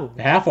 yeah.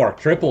 Half orc,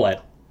 triple it.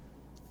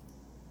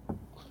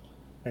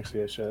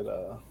 Actually, I should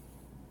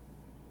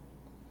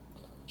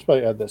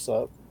probably add this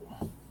up.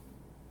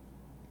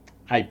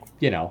 Might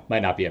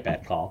not be a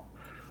bad call.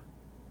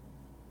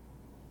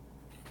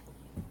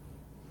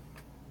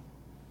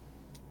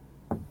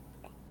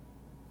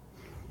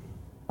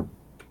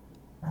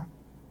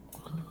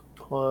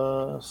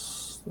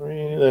 Plus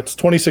 3, that's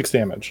 26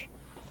 damage.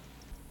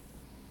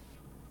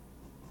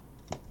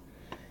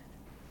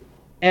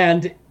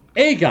 And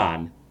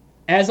Aegon,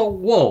 as a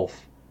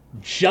wolf,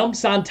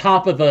 jumps on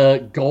top of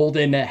the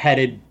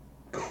golden-headed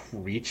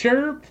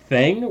creature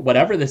thing,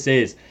 whatever this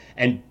is,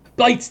 and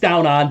bites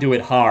down onto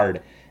it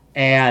hard.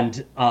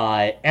 And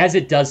as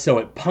it does so,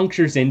 it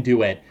punctures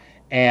into it,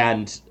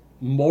 and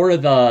more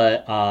of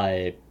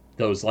the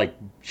those like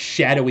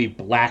shadowy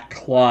black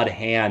clawed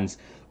hands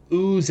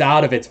ooze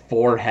out of its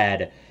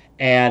forehead,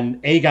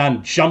 and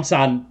Aegon jumps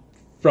on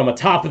from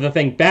atop of the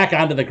thing back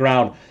onto the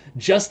ground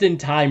just in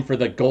time for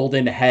the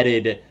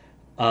golden-headed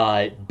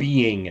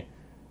being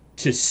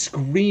to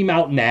scream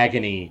out in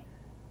agony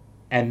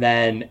and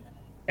then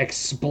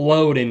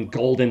explode in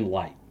golden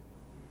light.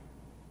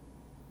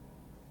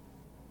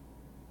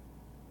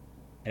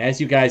 And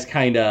as you guys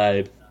kind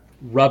of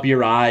rub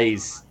your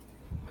eyes,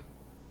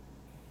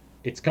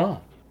 it's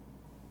gone.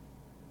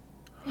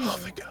 Oh,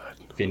 thank God.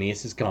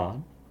 Phineas is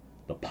gone.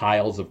 The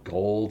piles of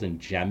gold and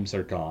gems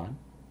are gone.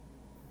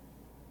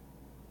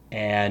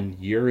 And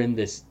you're in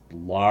this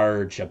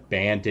large,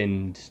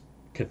 abandoned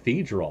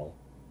cathedral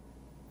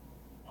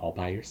all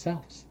by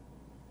yourselves.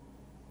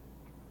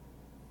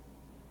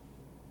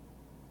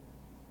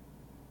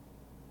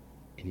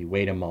 And you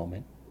wait a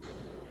moment,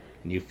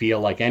 and you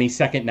feel like any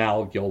second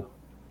now you'll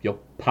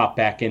pop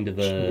back into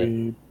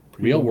the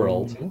real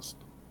world,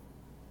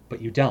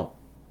 but you don't.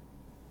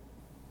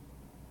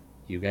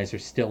 You guys are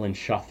still in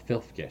Shoth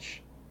Filfgish.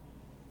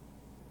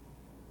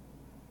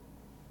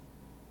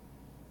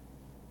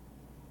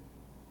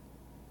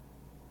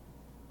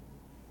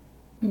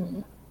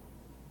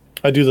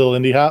 I do the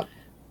Lindy Hop.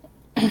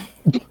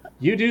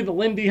 You do the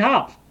Lindy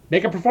Hop.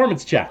 Make a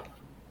performance check.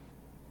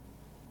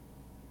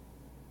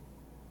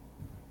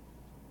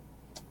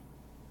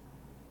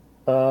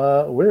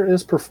 Where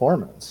is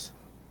performance?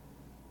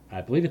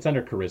 I believe it's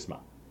under Charisma.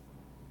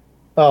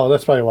 Oh,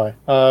 that's probably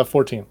why.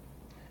 14.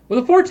 With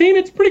a 14,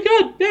 it's pretty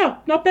good. Yeah,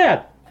 not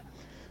bad.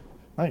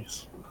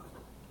 Nice.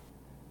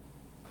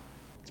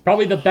 It's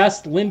probably the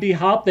best Lindy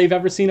Hop they've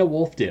ever seen a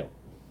wolf do.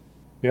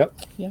 Yep.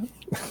 Yeah.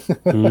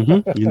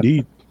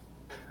 Indeed.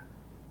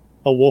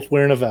 A wolf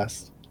wearing a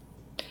vest.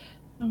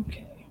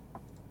 Okay.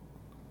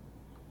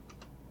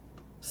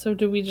 So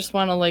do we just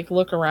want to like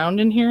look around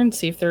in here and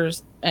see if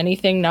there's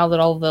anything now that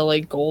all the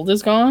like gold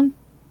is gone?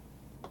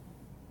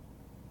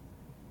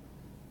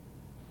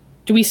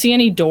 Do we see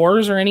any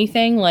doors or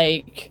anything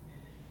like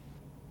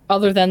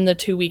other than the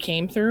two we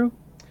came through?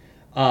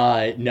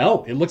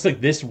 No, it looks like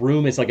this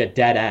room is like a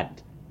dead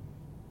end.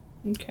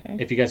 Okay.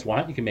 If you guys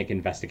want, you can make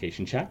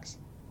investigation checks.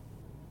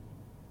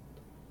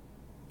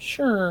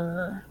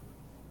 Sure.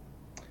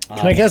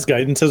 Can I cast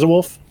guidance as a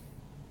wolf?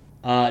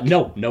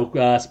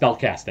 No spell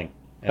casting.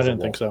 I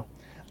didn't think so.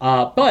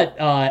 But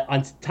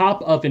on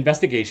top of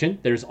investigation,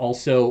 there's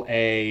also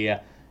a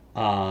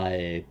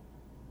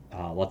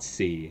let's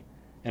see,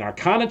 an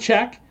Arcana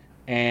check,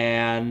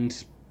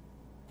 and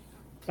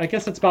I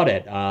guess that's about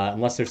it.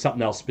 Unless there's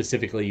something else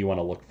specifically you want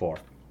to look for,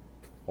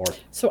 or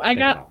So I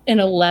got an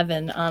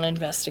 11 on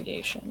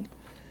investigation.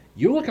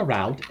 you look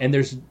around, and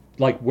there's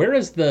like,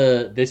 whereas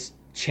this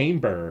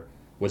chamber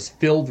was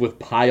filled with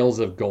piles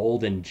of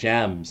gold and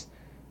gems,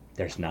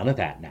 there's none of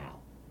that now.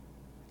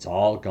 It's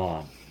all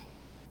gone.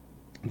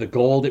 The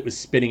gold it was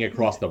spitting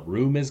across the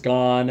room is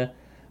gone.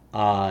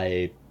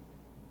 It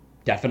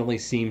definitely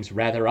seems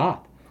rather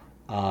odd.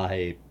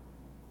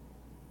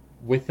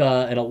 With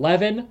an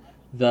 11,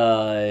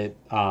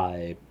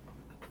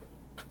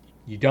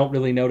 you don't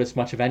really notice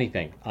much of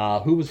anything.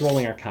 Who was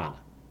rolling Arcana?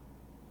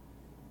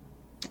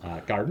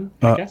 Garden,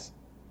 I guess?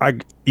 I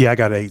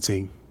got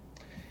 18.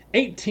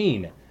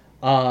 18.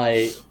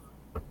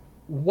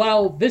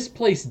 While this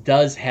place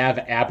does have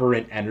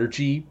aberrant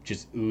energy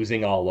just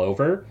oozing all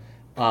over,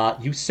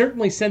 you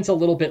certainly sense a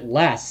little bit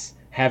less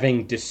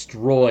having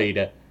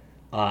destroyed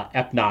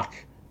Epnok,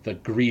 the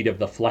greed of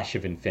the flesh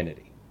of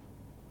infinity.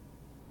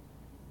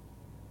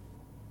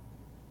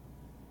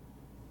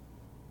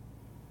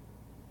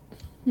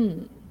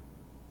 And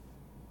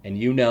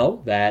you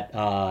know that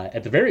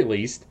at the very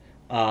least,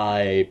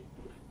 there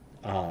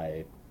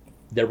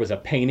was a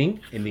painting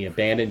in the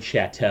abandoned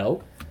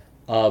chateau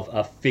of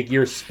a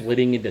figure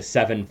splitting into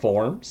 7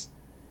 forms.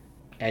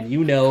 And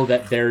you know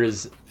that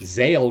there's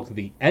Zaelg,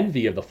 the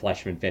envy of the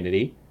flesh of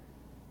infinity,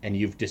 and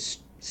you've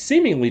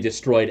seemingly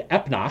destroyed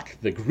Epnok,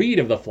 the greed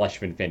of the flesh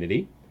of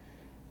infinity.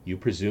 You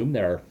presume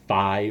there are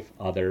 5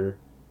 other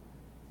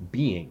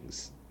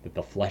beings that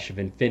the flesh of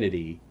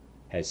infinity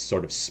has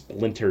sort of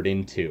splintered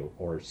into,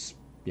 or,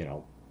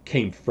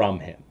 came from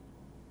him.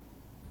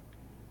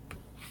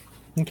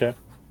 Okay.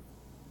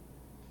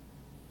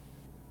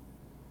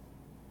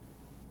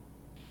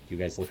 You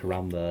guys look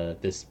around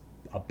this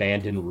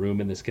abandoned room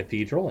in this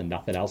cathedral, and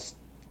nothing else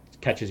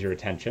catches your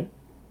attention.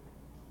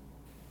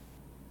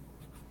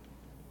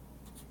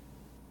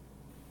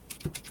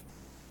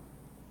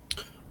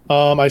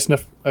 I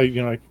sniff.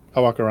 I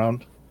walk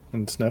around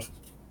and sniff.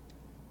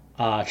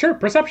 Sure,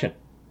 perception.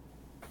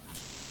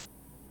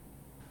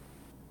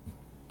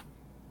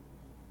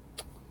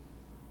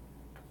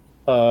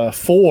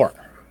 4.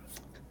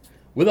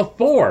 With a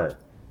 4,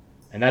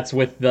 and that's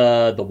with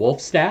the wolf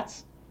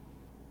stats.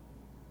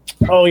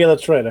 Oh yeah,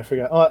 that's right. I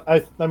forgot.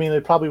 Oh, I mean,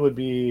 it probably would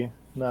be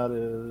not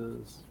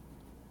as.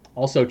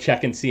 Also,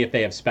 check and see if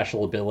they have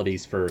special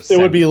abilities for. It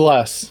would be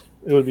less.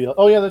 It would be.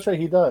 Oh yeah, that's right.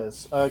 He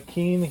does.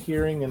 Keen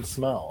hearing and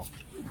smell.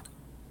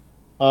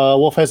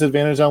 Wolf has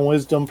advantage on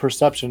wisdom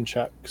perception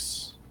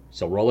checks.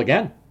 So roll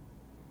again.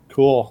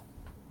 Cool.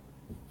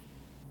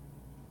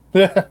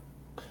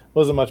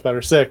 Wasn't much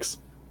better. 6.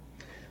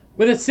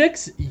 With a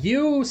 6,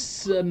 you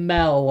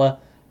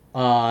smell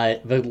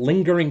the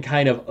lingering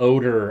kind of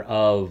odor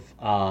of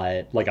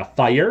like a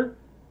fire,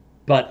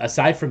 but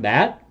aside from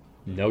that,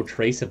 no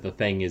trace of the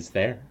thing is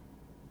there.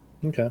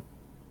 Okay.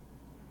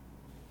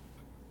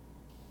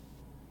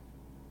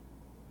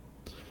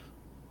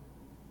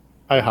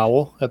 I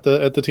howl at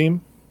the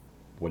team.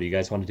 What do you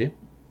guys want to do?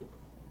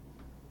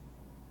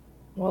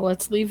 Well,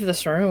 let's leave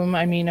this room.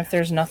 I mean, if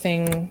there's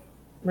nothing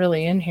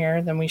really in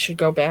here, then we should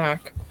go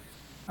back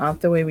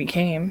out the way we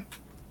came.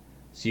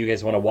 So you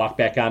guys want to walk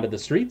back onto the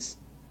streets?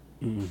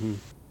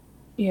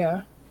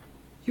 Yeah.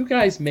 You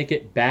guys make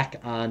it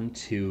back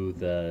onto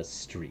the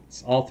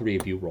streets. All three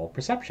of you roll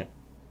perception.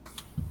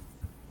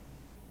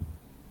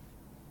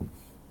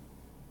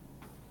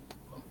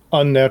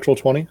 Unnatural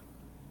 20.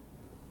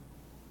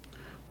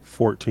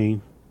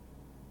 14.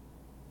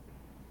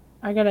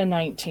 I got a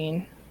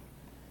 19.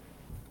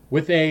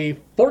 With a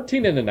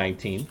 14 and a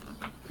 19,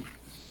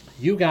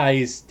 you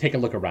guys take a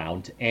look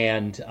around,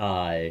 and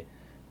it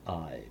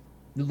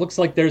looks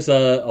like there's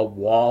a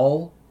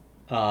wall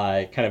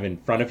kind of in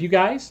front of you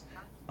guys.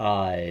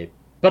 But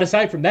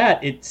aside from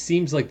that, it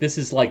seems like this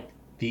is like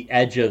the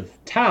edge of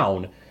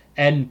town.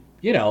 And,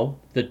 you know,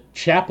 the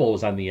chapel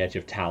is on the edge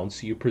of town,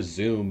 so you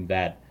presume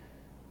that,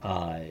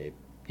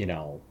 you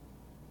know,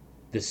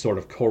 this sort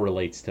of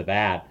correlates to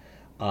that.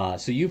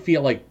 So you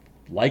feel like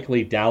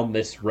likely down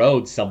this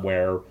road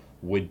somewhere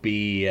would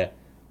be,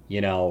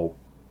 you know,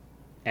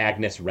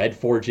 Agnes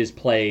Redforge's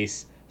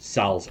place,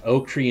 Sal's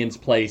Oaktrian's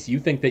place. You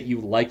think that you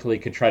likely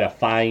could try to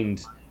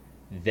find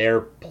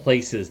their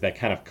places that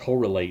kind of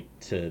correlate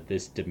to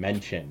this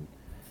dimension.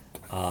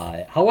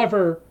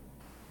 However,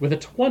 with a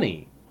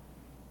 20,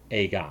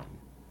 Aegon,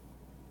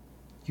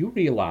 you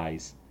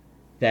realize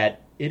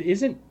that it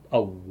isn't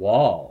a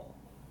wall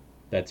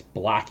that's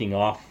blocking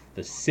off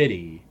the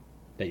city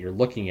that you're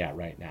looking at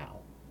right now.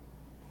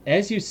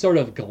 As you sort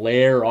of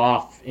glare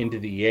off into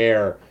the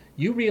air,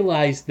 you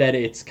realize that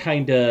it's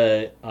kind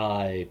of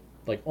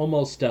like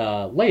almost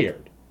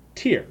layered,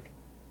 tiered.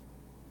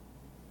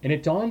 And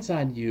it dawns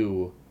on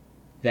you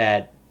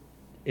that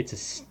it's a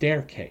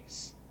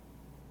staircase.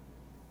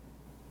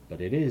 But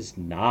it is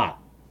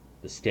not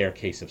the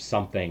staircase of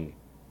something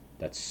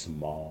that's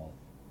small,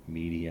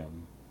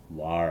 medium,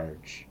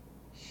 large,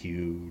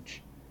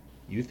 huge.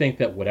 You think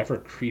that whatever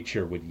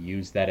creature would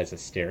use that as a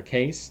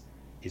staircase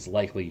is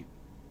likely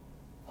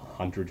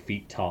 100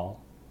 feet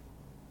tall,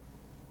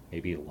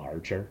 maybe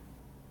larger.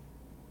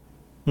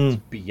 It's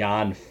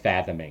beyond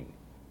fathoming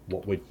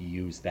what would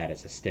use that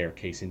as a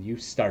staircase, and you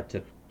start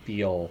to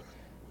feel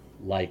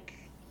like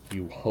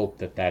you hope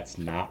that that's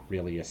not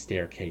really a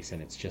staircase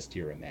and it's just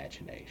your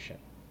imagination.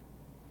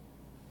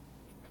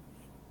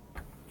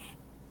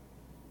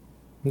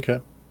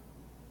 Okay.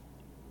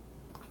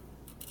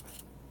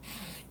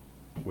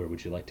 Where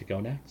would you like to go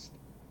next?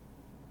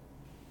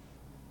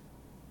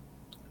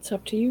 It's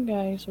up to you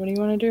guys. What do you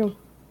want to do?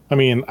 I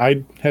mean,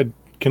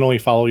 can only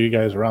follow you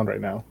guys around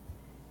right now.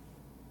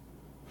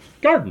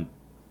 Garden.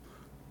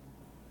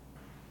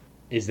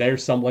 Is there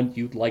someone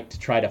you'd like to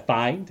try to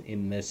find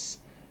in this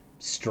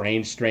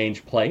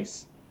strange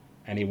place?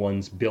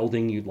 Anyone's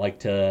building you'd like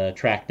to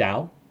track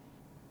down?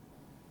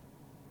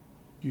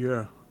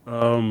 Yeah.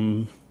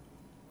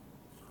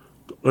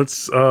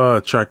 Let's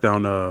track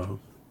down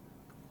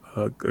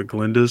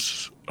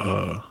Glinda's.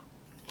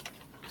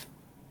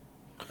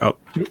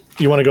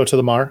 You want to go to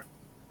the Mar?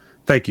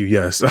 Thank you.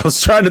 Yes, I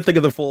was trying to think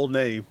of the full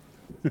name.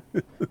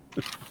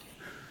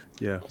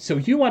 Yeah. So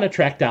you want to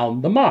track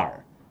down the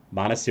MAR,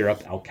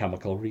 monosyrup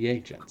alchemical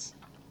reagents.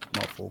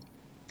 Mouthful.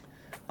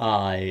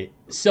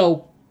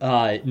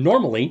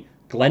 Normally,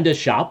 Glenda's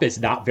shop is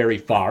not very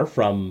far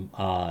from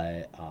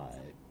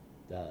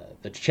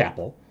the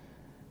chapel.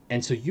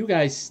 And so you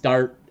guys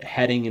start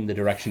heading in the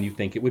direction you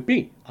think it would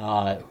be.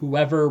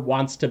 Whoever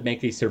wants to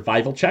make a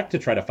survival check to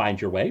try to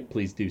find your way,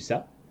 please do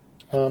so.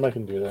 I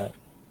can do that.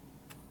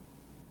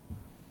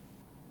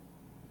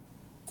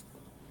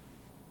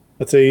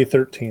 That's a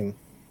 13.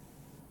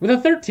 With a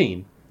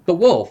 13, the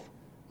wolf,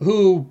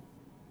 who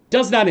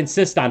does not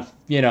insist on,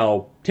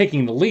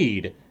 taking the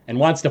lead and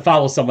wants to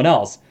follow someone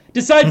else,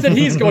 decides that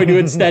he's going to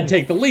instead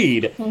take the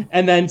lead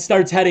and then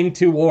starts heading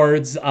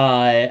towards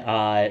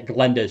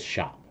Glenda's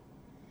shop.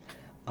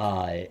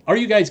 Are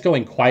you guys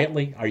going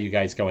quietly? Are you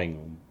guys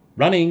going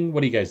running?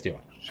 What are you guys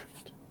doing?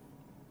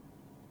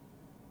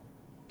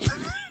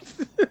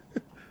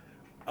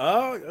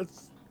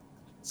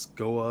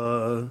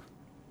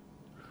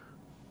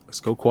 Let's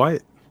go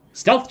quiet.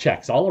 Stealth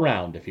checks all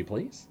around, if you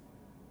please.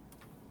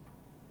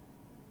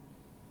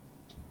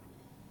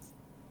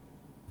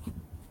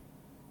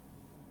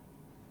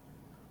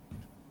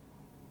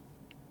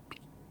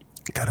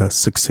 Got a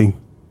 16.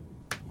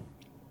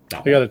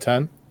 I got a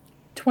 10.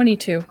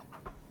 22.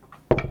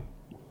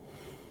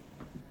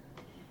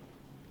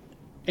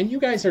 And you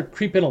guys are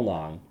creeping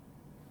along.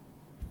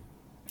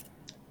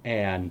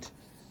 And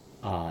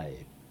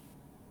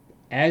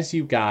as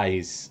you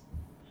guys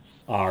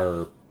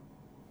are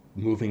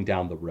moving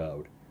down the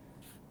road,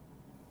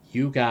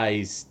 you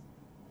guys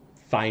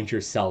find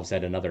yourselves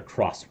at another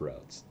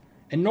crossroads.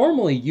 And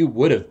normally you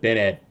would have been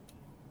at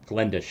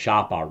Glenda's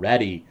shop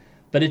already,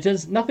 but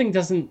nothing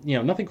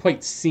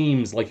quite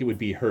seems like it would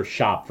be her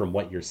shop from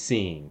what you're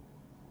seeing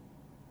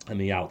on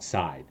the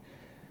outside.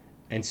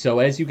 And so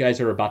as you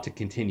guys are about to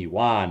continue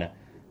on,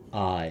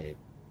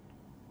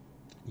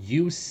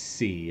 you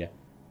see,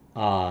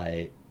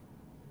 well,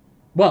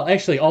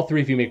 actually, all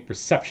three of you make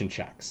perception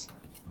checks.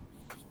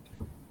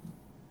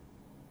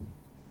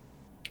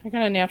 I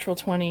got a natural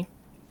 20.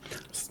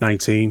 It's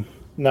 19.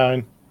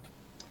 9.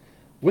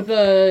 With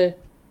a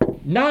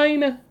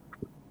 9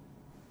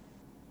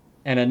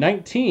 and a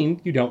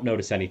 19, you don't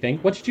notice anything.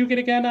 What did you get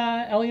again,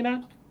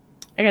 Eliana?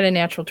 I got a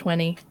natural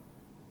 20.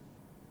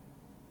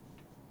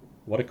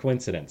 What a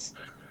coincidence.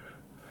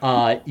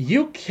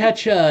 You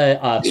catch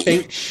a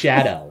faint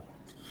shadow,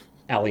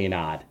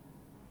 Elianad,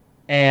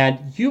 and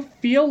you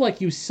feel like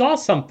you saw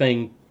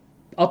something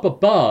up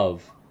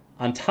above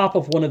on top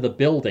of one of the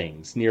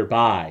buildings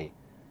nearby,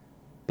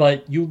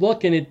 but you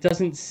look and it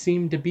doesn't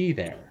seem to be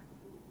there.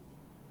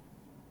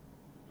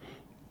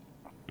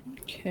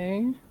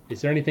 Okay.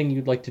 Is there anything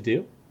you'd like to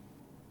do?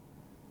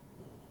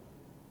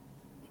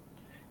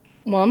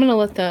 Well,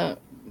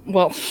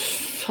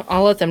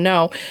 I'll let them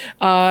know.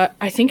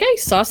 I think I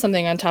saw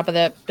something on top of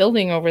that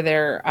building over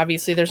there.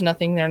 Obviously, there's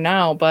nothing there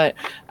now, but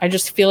I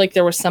just feel like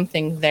there was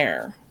something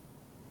there.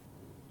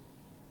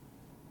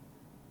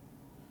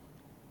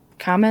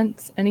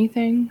 Comments?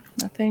 Anything?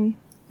 Nothing?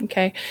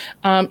 Okay.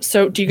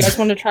 So do you guys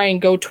want to try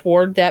and go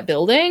toward that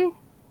building?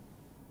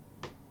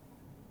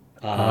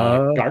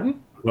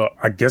 Garden? Well,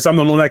 I guess I'm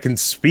the one that can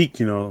speak,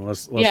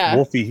 let's Yeah.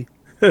 Wolfie.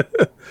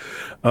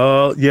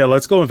 Yeah,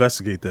 let's go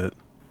investigate that.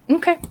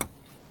 Okay.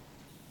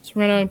 So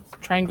we're going to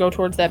try and go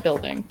towards that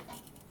building.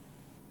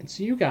 And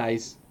so you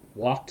guys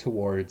walk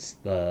towards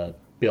the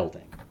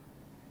building.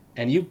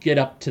 And you get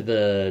up to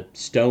the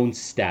stone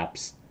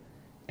steps,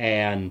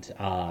 and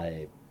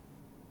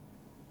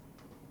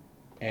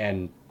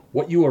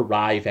what you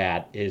arrive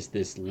at is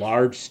this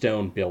large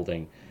stone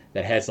building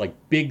that has like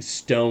big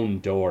stone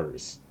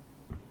doors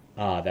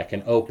that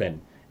can open.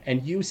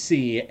 And you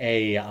see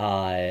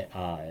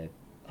a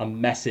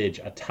message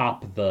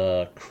atop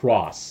the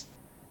cross,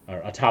 or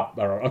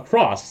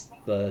across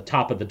the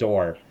top of the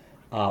door,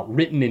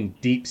 written in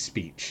deep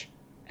speech,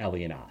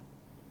 Eliana.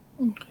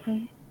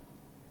 Okay.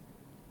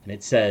 And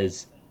it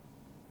says,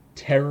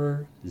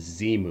 Terror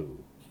Zimu,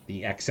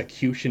 the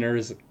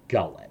Executioner's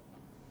Gullet.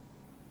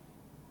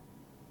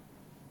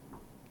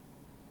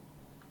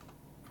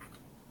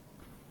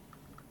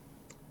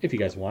 If you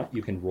guys want,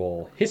 you can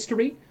roll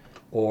history,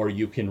 or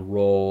you can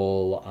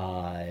roll,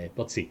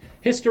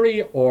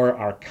 history or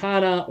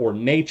arcana or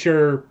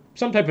nature,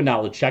 some type of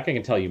knowledge check. I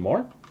can tell you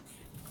more.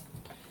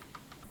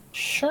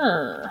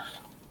 Sure.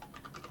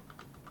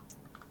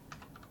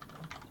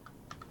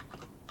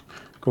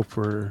 Go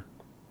for...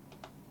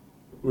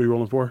 What are you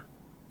rolling for?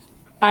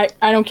 I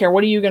don't care.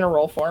 What are you going to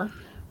roll for?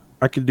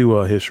 I could do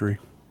a history.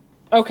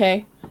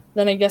 Okay.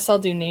 Then I guess I'll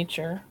do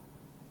nature.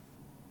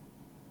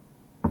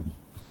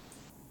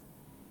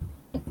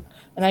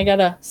 And I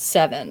got a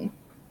 7.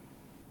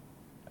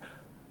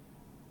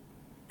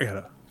 I got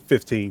a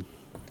 15.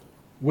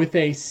 With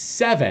a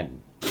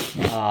 7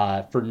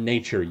 for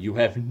nature, you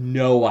have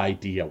no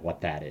idea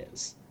what that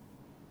is.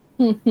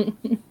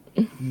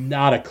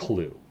 Not a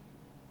clue.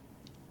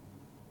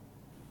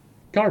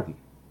 Garden.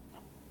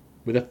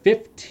 With a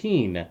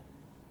 15,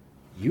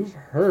 you've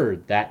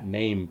heard that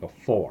name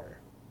before.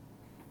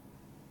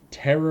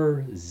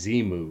 Terror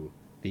Zimu,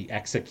 the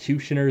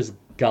Executioner's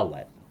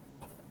Gullet,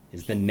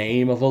 is the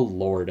name of a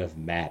Lord of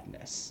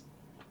Madness.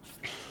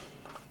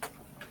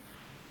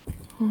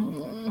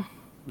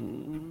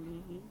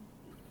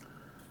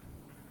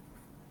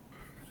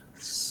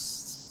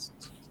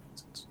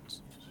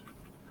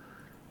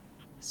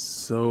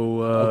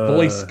 So, A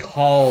voice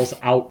calls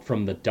out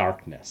from the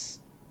darkness.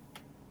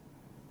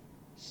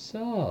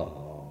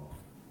 So,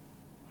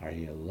 are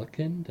you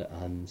looking to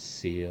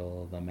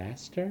unseal the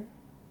master?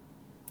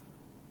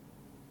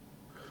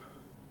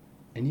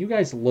 And you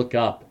guys look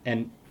up,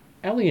 and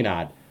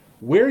Elianad,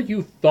 where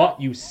you thought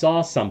you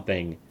saw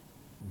something,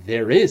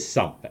 there is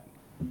something.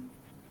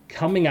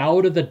 Coming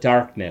out of the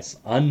darkness,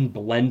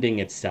 unblending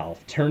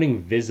itself,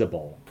 turning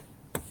visible,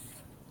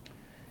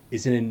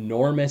 is an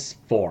enormous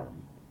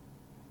form.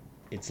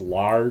 It's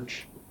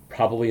large,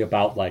 probably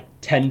about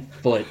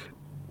 10-foot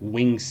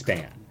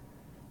wingspan.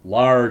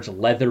 Large,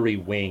 leathery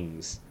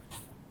wings.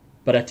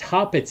 But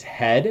atop its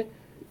head,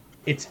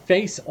 its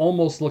face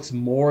almost looks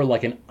more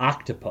like an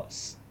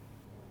octopus.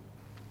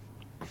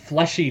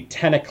 Fleshy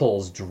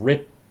tentacles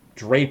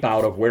drape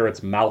out of where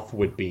its mouth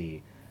would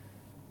be.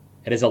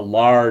 It has a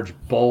large,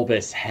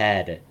 bulbous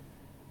head.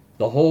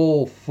 The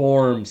whole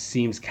form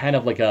seems kind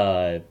of like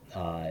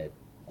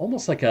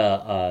almost like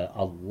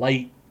a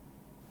light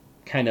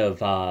kind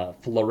of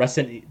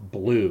fluorescent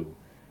blue.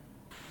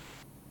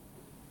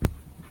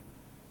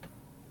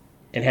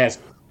 It has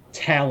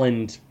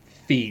taloned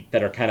feet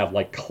that are kind of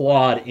like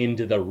clawed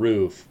into the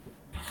roof,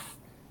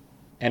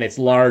 and its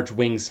large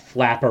wings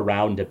flap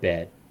around a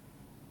bit,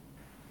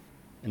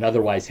 and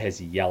otherwise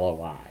has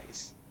yellow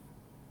eyes.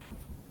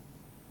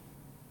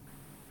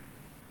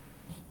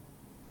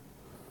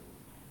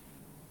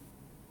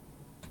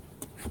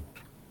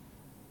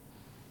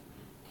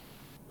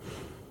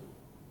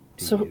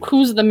 So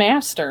who's the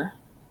master?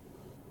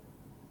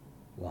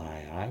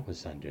 Why, I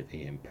was under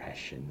the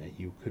impression that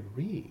you could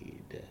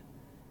read.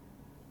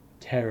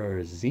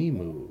 Terror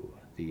Zimu,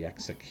 the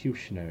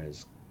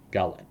Executioner's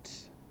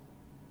Gullet.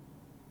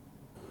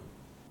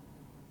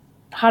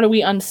 How do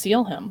we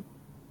unseal him?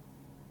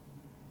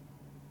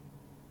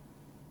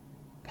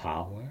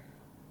 Power?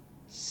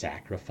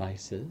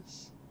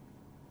 Sacrifices?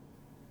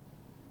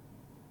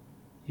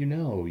 You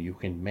know, you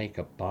can make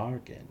a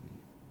bargain.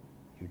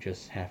 You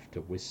just have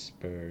to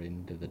whisper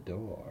into the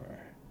door.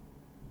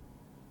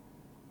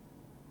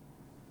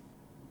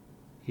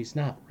 He's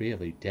not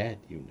really dead,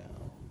 you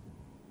know.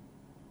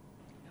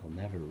 He'll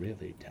never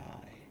really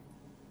die.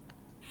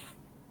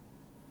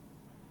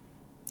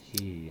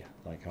 He,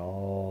 like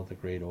all the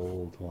great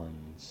old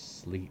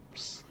ones,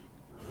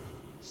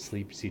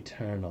 sleeps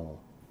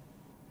eternal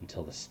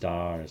until the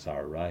stars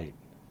are right.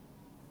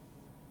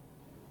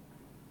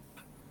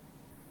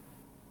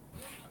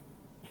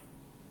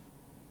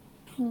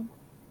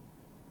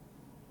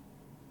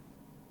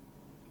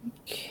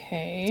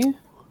 Okay.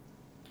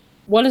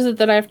 What is it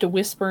that I have to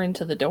whisper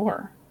into the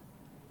door?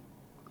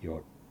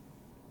 Your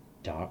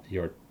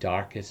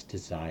darkest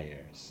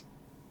desires.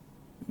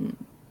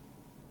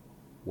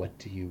 What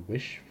do you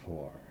wish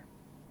for?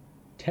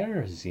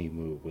 Terror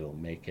Zimu will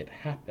make it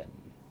happen.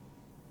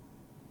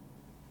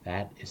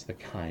 That is the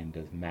kind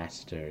of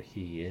master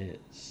he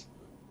is.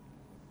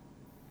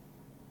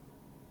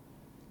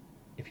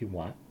 If you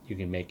want, you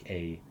can make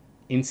a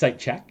insight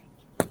check.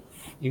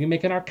 You can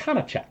make an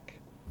arcana check.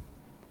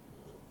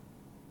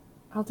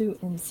 I'll do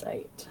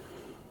insight.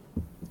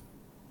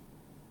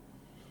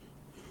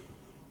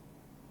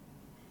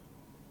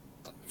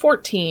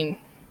 $14.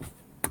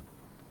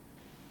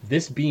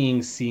 This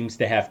being seems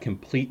to have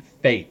complete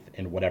faith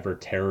in whatever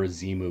Terror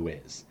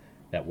Zimu is.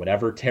 That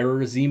whatever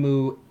Terror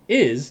Zimu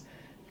is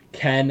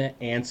can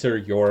answer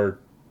your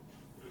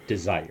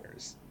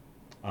desires.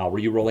 Were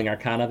you rolling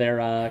Arcana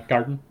there,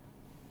 Garden?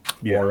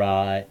 Yeah. Or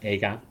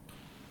Aegon?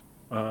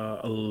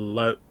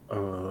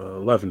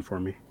 11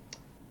 for me.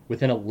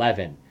 With an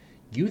 11,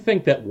 you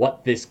think that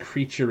what this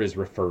creature is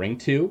referring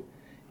to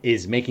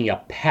is making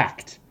a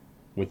pact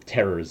with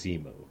Terror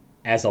Zimu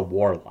as a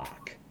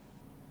warlock.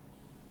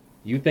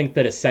 You think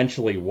that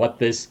essentially what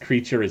this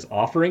creature is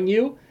offering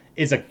you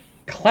is a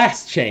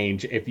class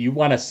change if you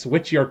want to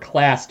switch your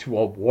class to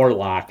a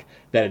warlock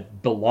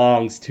that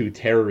belongs to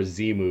Terror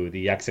Zimu,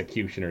 the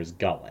Executioner's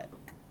Gullet.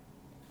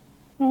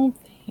 Oh,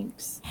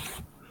 thanks.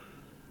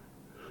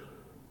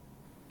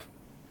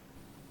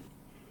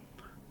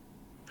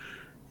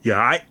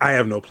 Yeah, I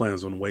have no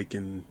plans on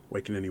waking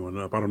anyone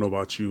up. I don't know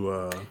about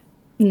you.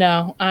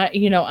 No,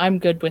 I'm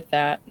good with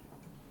that.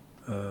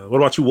 What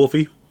about you,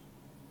 Wolfie?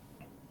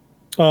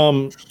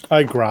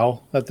 I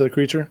growl at the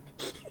creature.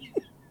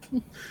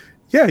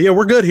 Yeah,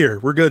 we're good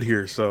here. We're good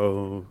here.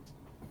 So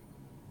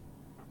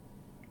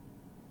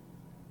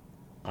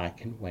I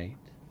can wait.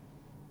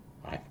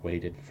 I've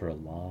waited for a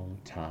long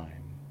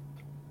time.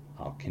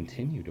 I'll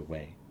continue to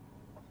wait.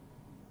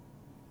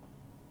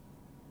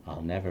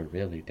 I'll never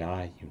really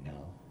die, you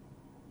know.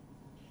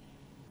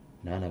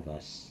 None of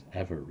us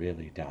ever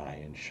really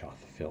die in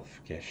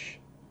Shothfilfgish.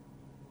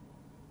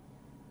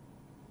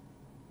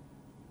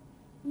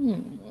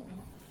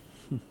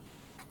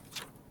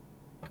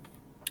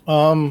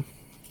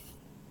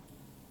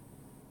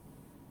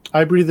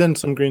 I breathe in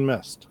some green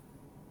mist.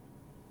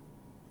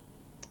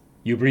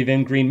 You breathe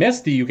in green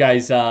mist. Do you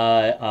guys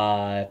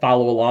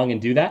follow along and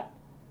do that?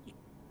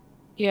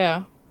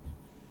 Yeah.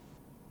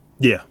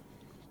 yeah,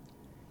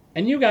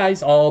 And you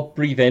guys all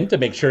breathe in to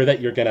make sure that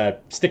you're going to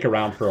stick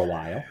around for a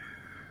while.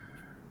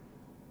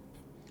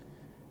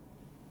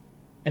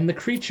 And the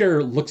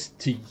creature looks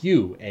to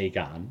you,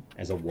 Aegon,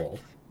 as a wolf,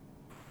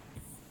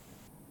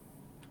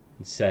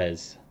 and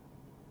says,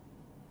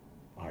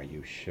 "Are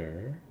you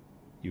sure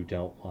you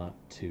don't want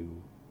to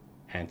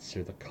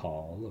answer the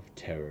call of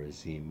Terror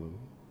Zimu?"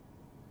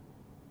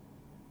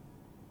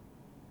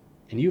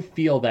 And you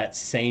feel that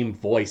same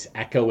voice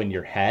echo in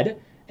your head,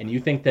 and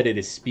you think that it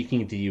is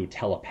speaking to you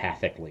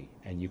telepathically,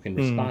 and you can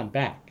respond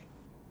back.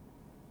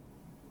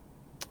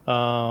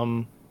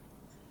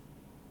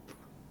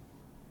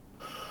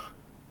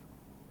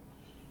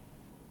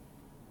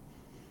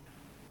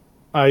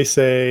 I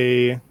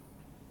say,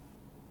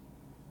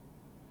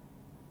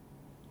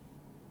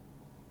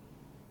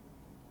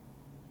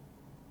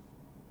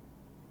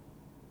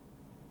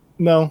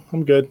 no,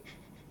 I'm good.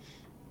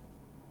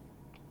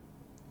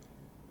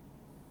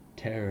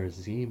 Terror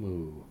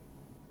Zimu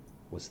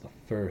was the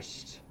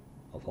first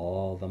of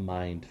all the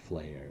mind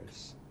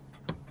flayers.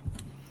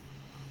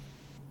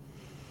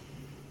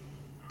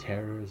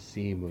 Terror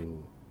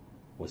Zimu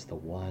was the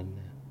one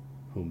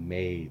who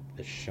made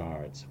the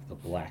shards of the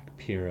Black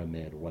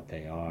Pyramid what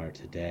they are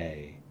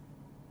today.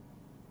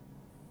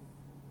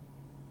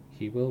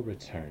 He will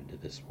return to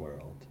this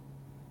world.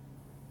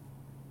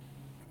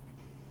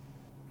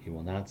 He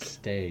will not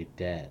stay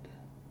dead.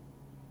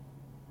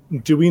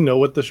 Do we know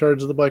what the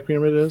shards of the Black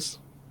Pyramid is?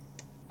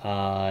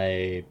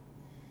 Have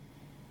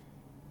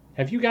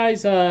you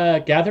guys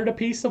gathered a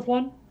piece of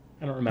one?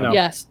 I don't remember. No.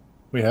 Yes,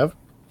 We have?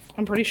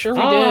 I'm pretty sure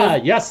we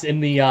did. Yes, in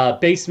the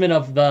basement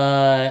of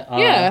the...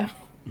 Yeah.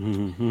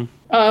 Mm-hmm.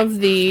 Of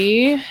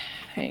the...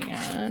 Hang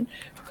on.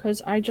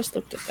 Because I just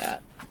looked at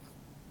that.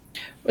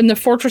 In the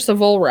Fortress of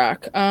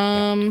Ulrak.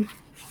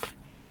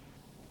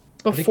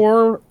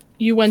 Before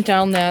you went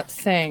down that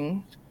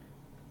thing.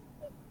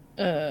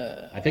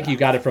 I think you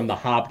got it from the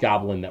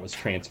hobgoblin that was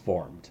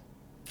transformed.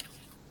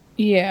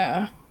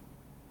 Yeah.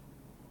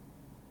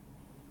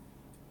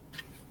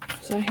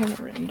 So I have it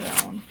written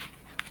down.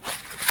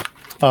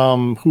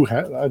 Who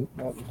has? I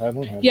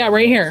don't have. Yeah, it.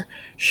 right here.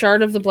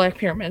 Shard of the Black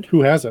Pyramid.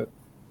 Who has it?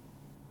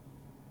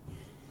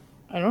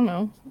 I don't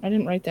know. I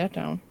didn't write that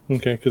down.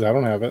 Okay, because I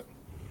don't have it.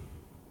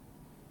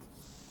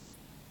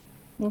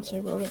 Unless I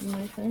wrote it in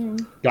my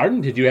thing.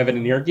 Garden, did you have it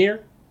in your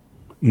gear?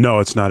 No,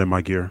 it's not in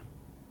my gear.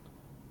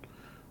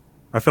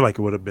 I feel like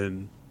it would have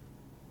been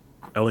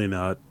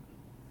Elianot.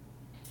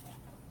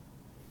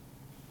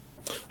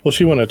 Well,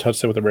 she wouldn't have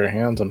touched it with her bare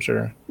hands, I'm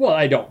sure. Well,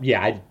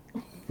 I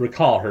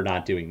recall her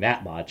not doing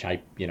that much.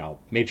 I,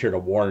 made sure to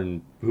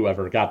warn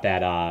whoever got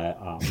that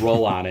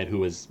roll on it, who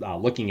was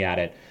looking at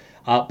it.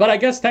 But I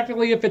guess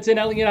technically if it's in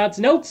Elianot's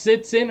notes,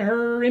 it's in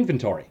her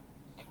inventory.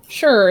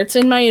 Sure, it's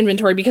in my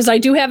inventory because I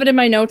do have it in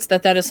my notes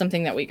that is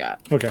something that we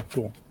got. Okay,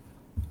 cool.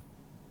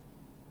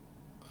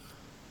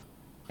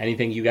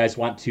 Anything you guys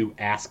want to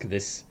ask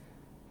this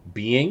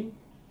being?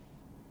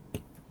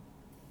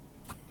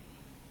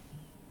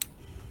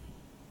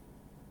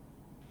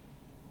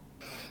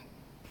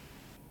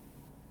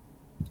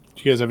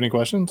 Do you guys have any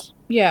questions?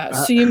 Yeah,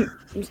 so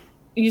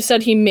you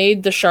said he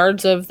made the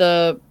shards of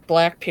the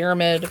Black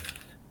Pyramid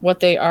what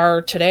they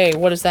are today.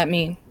 What does that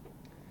mean?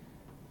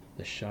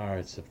 The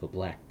shards of the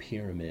Black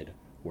Pyramid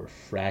were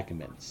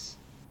fragments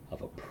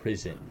of a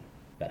prison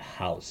that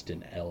housed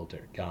an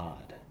elder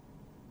god.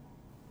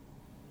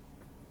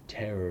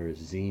 Terror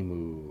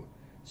Zimu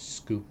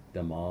scooped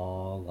them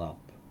all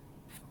up,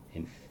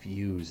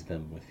 infused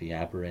them with the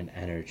aberrant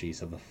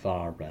energies of the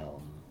Far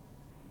Realm,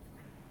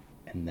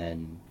 and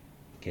then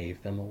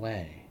gave them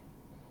away,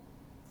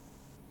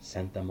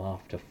 sent them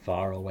off to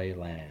faraway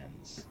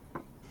lands.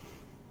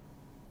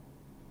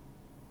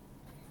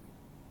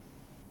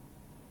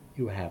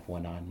 You have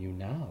one on you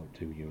now,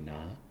 do you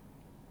not?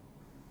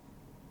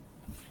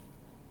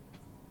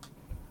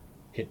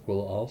 It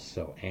will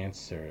also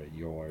answer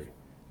your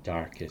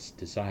darkest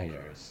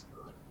desires.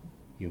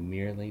 You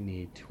merely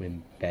need to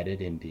embed it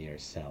into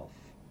yourself.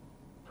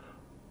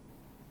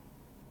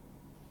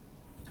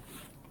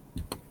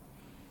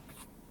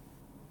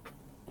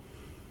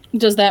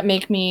 Does that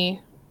make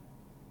me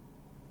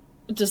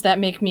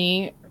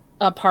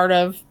a part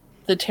of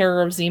the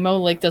Terror of Zemo?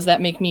 Like, does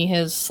that make me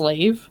his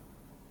slave?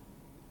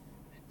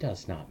 It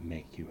does not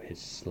make you his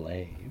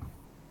slave.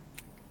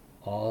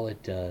 All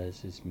it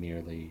does is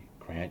merely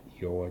grant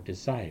your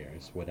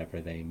desires,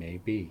 whatever they may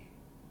be.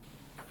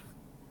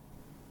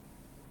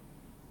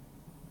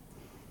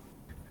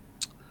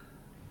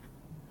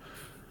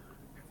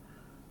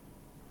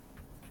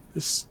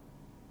 This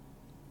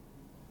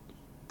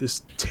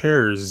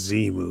Terror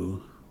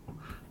Zimu.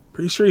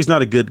 Pretty sure he's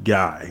not a good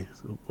guy.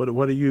 So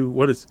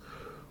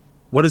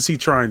what is he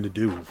trying to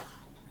do?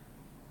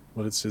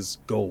 What is his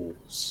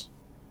goals?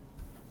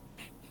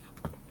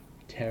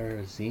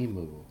 Terror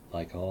Zimu,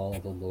 like all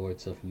the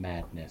Lords of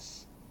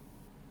Madness,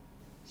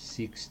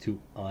 seeks to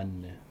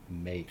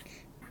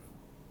unmake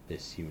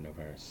this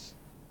universe.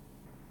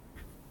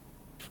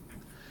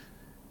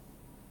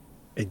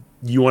 And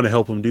you want to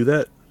help him do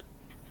that?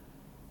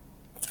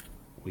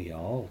 We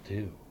all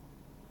do.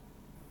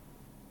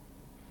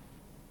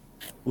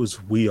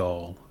 Was we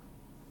all?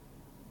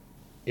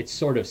 It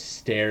sort of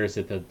stares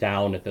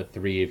down at the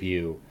three of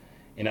you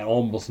in an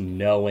almost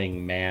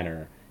knowing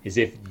manner, as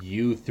if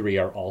you three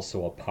are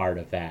also a part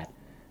of that,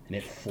 and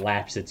it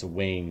flaps its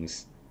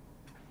wings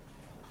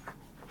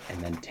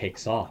and then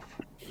takes off,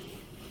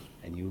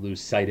 and you lose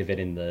sight of it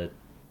in the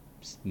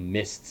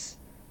mists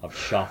of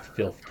Shoth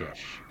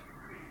Filthgish.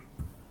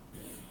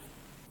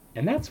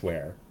 And that's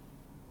where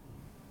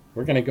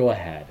we're going to go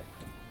ahead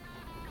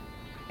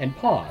and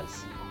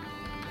pause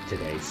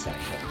today's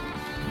session.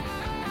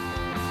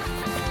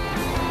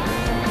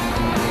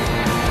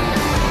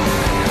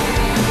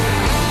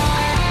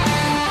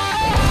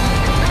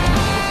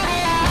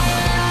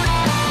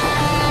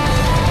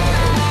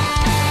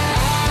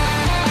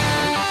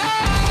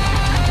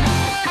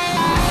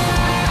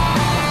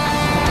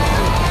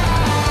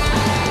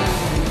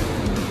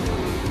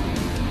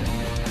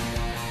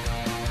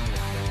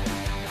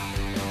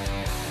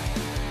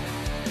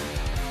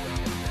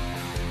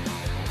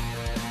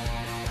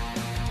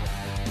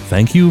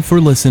 Thank you for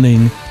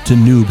listening to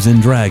Noobs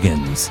and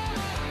Dragons.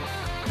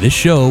 This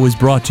show is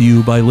brought to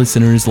you by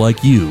listeners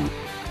like you.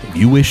 If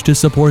you wish to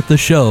support the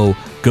show,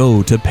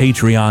 go to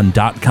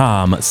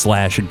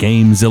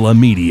patreon.com/Gamezilla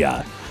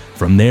Media.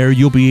 From there,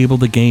 you'll be able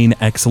to gain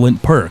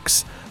excellent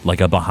perks, like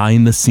a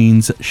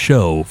behind-the-scenes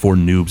show for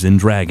Noobs and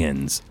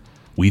Dragons.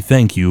 We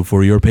thank you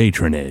for your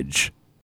patronage.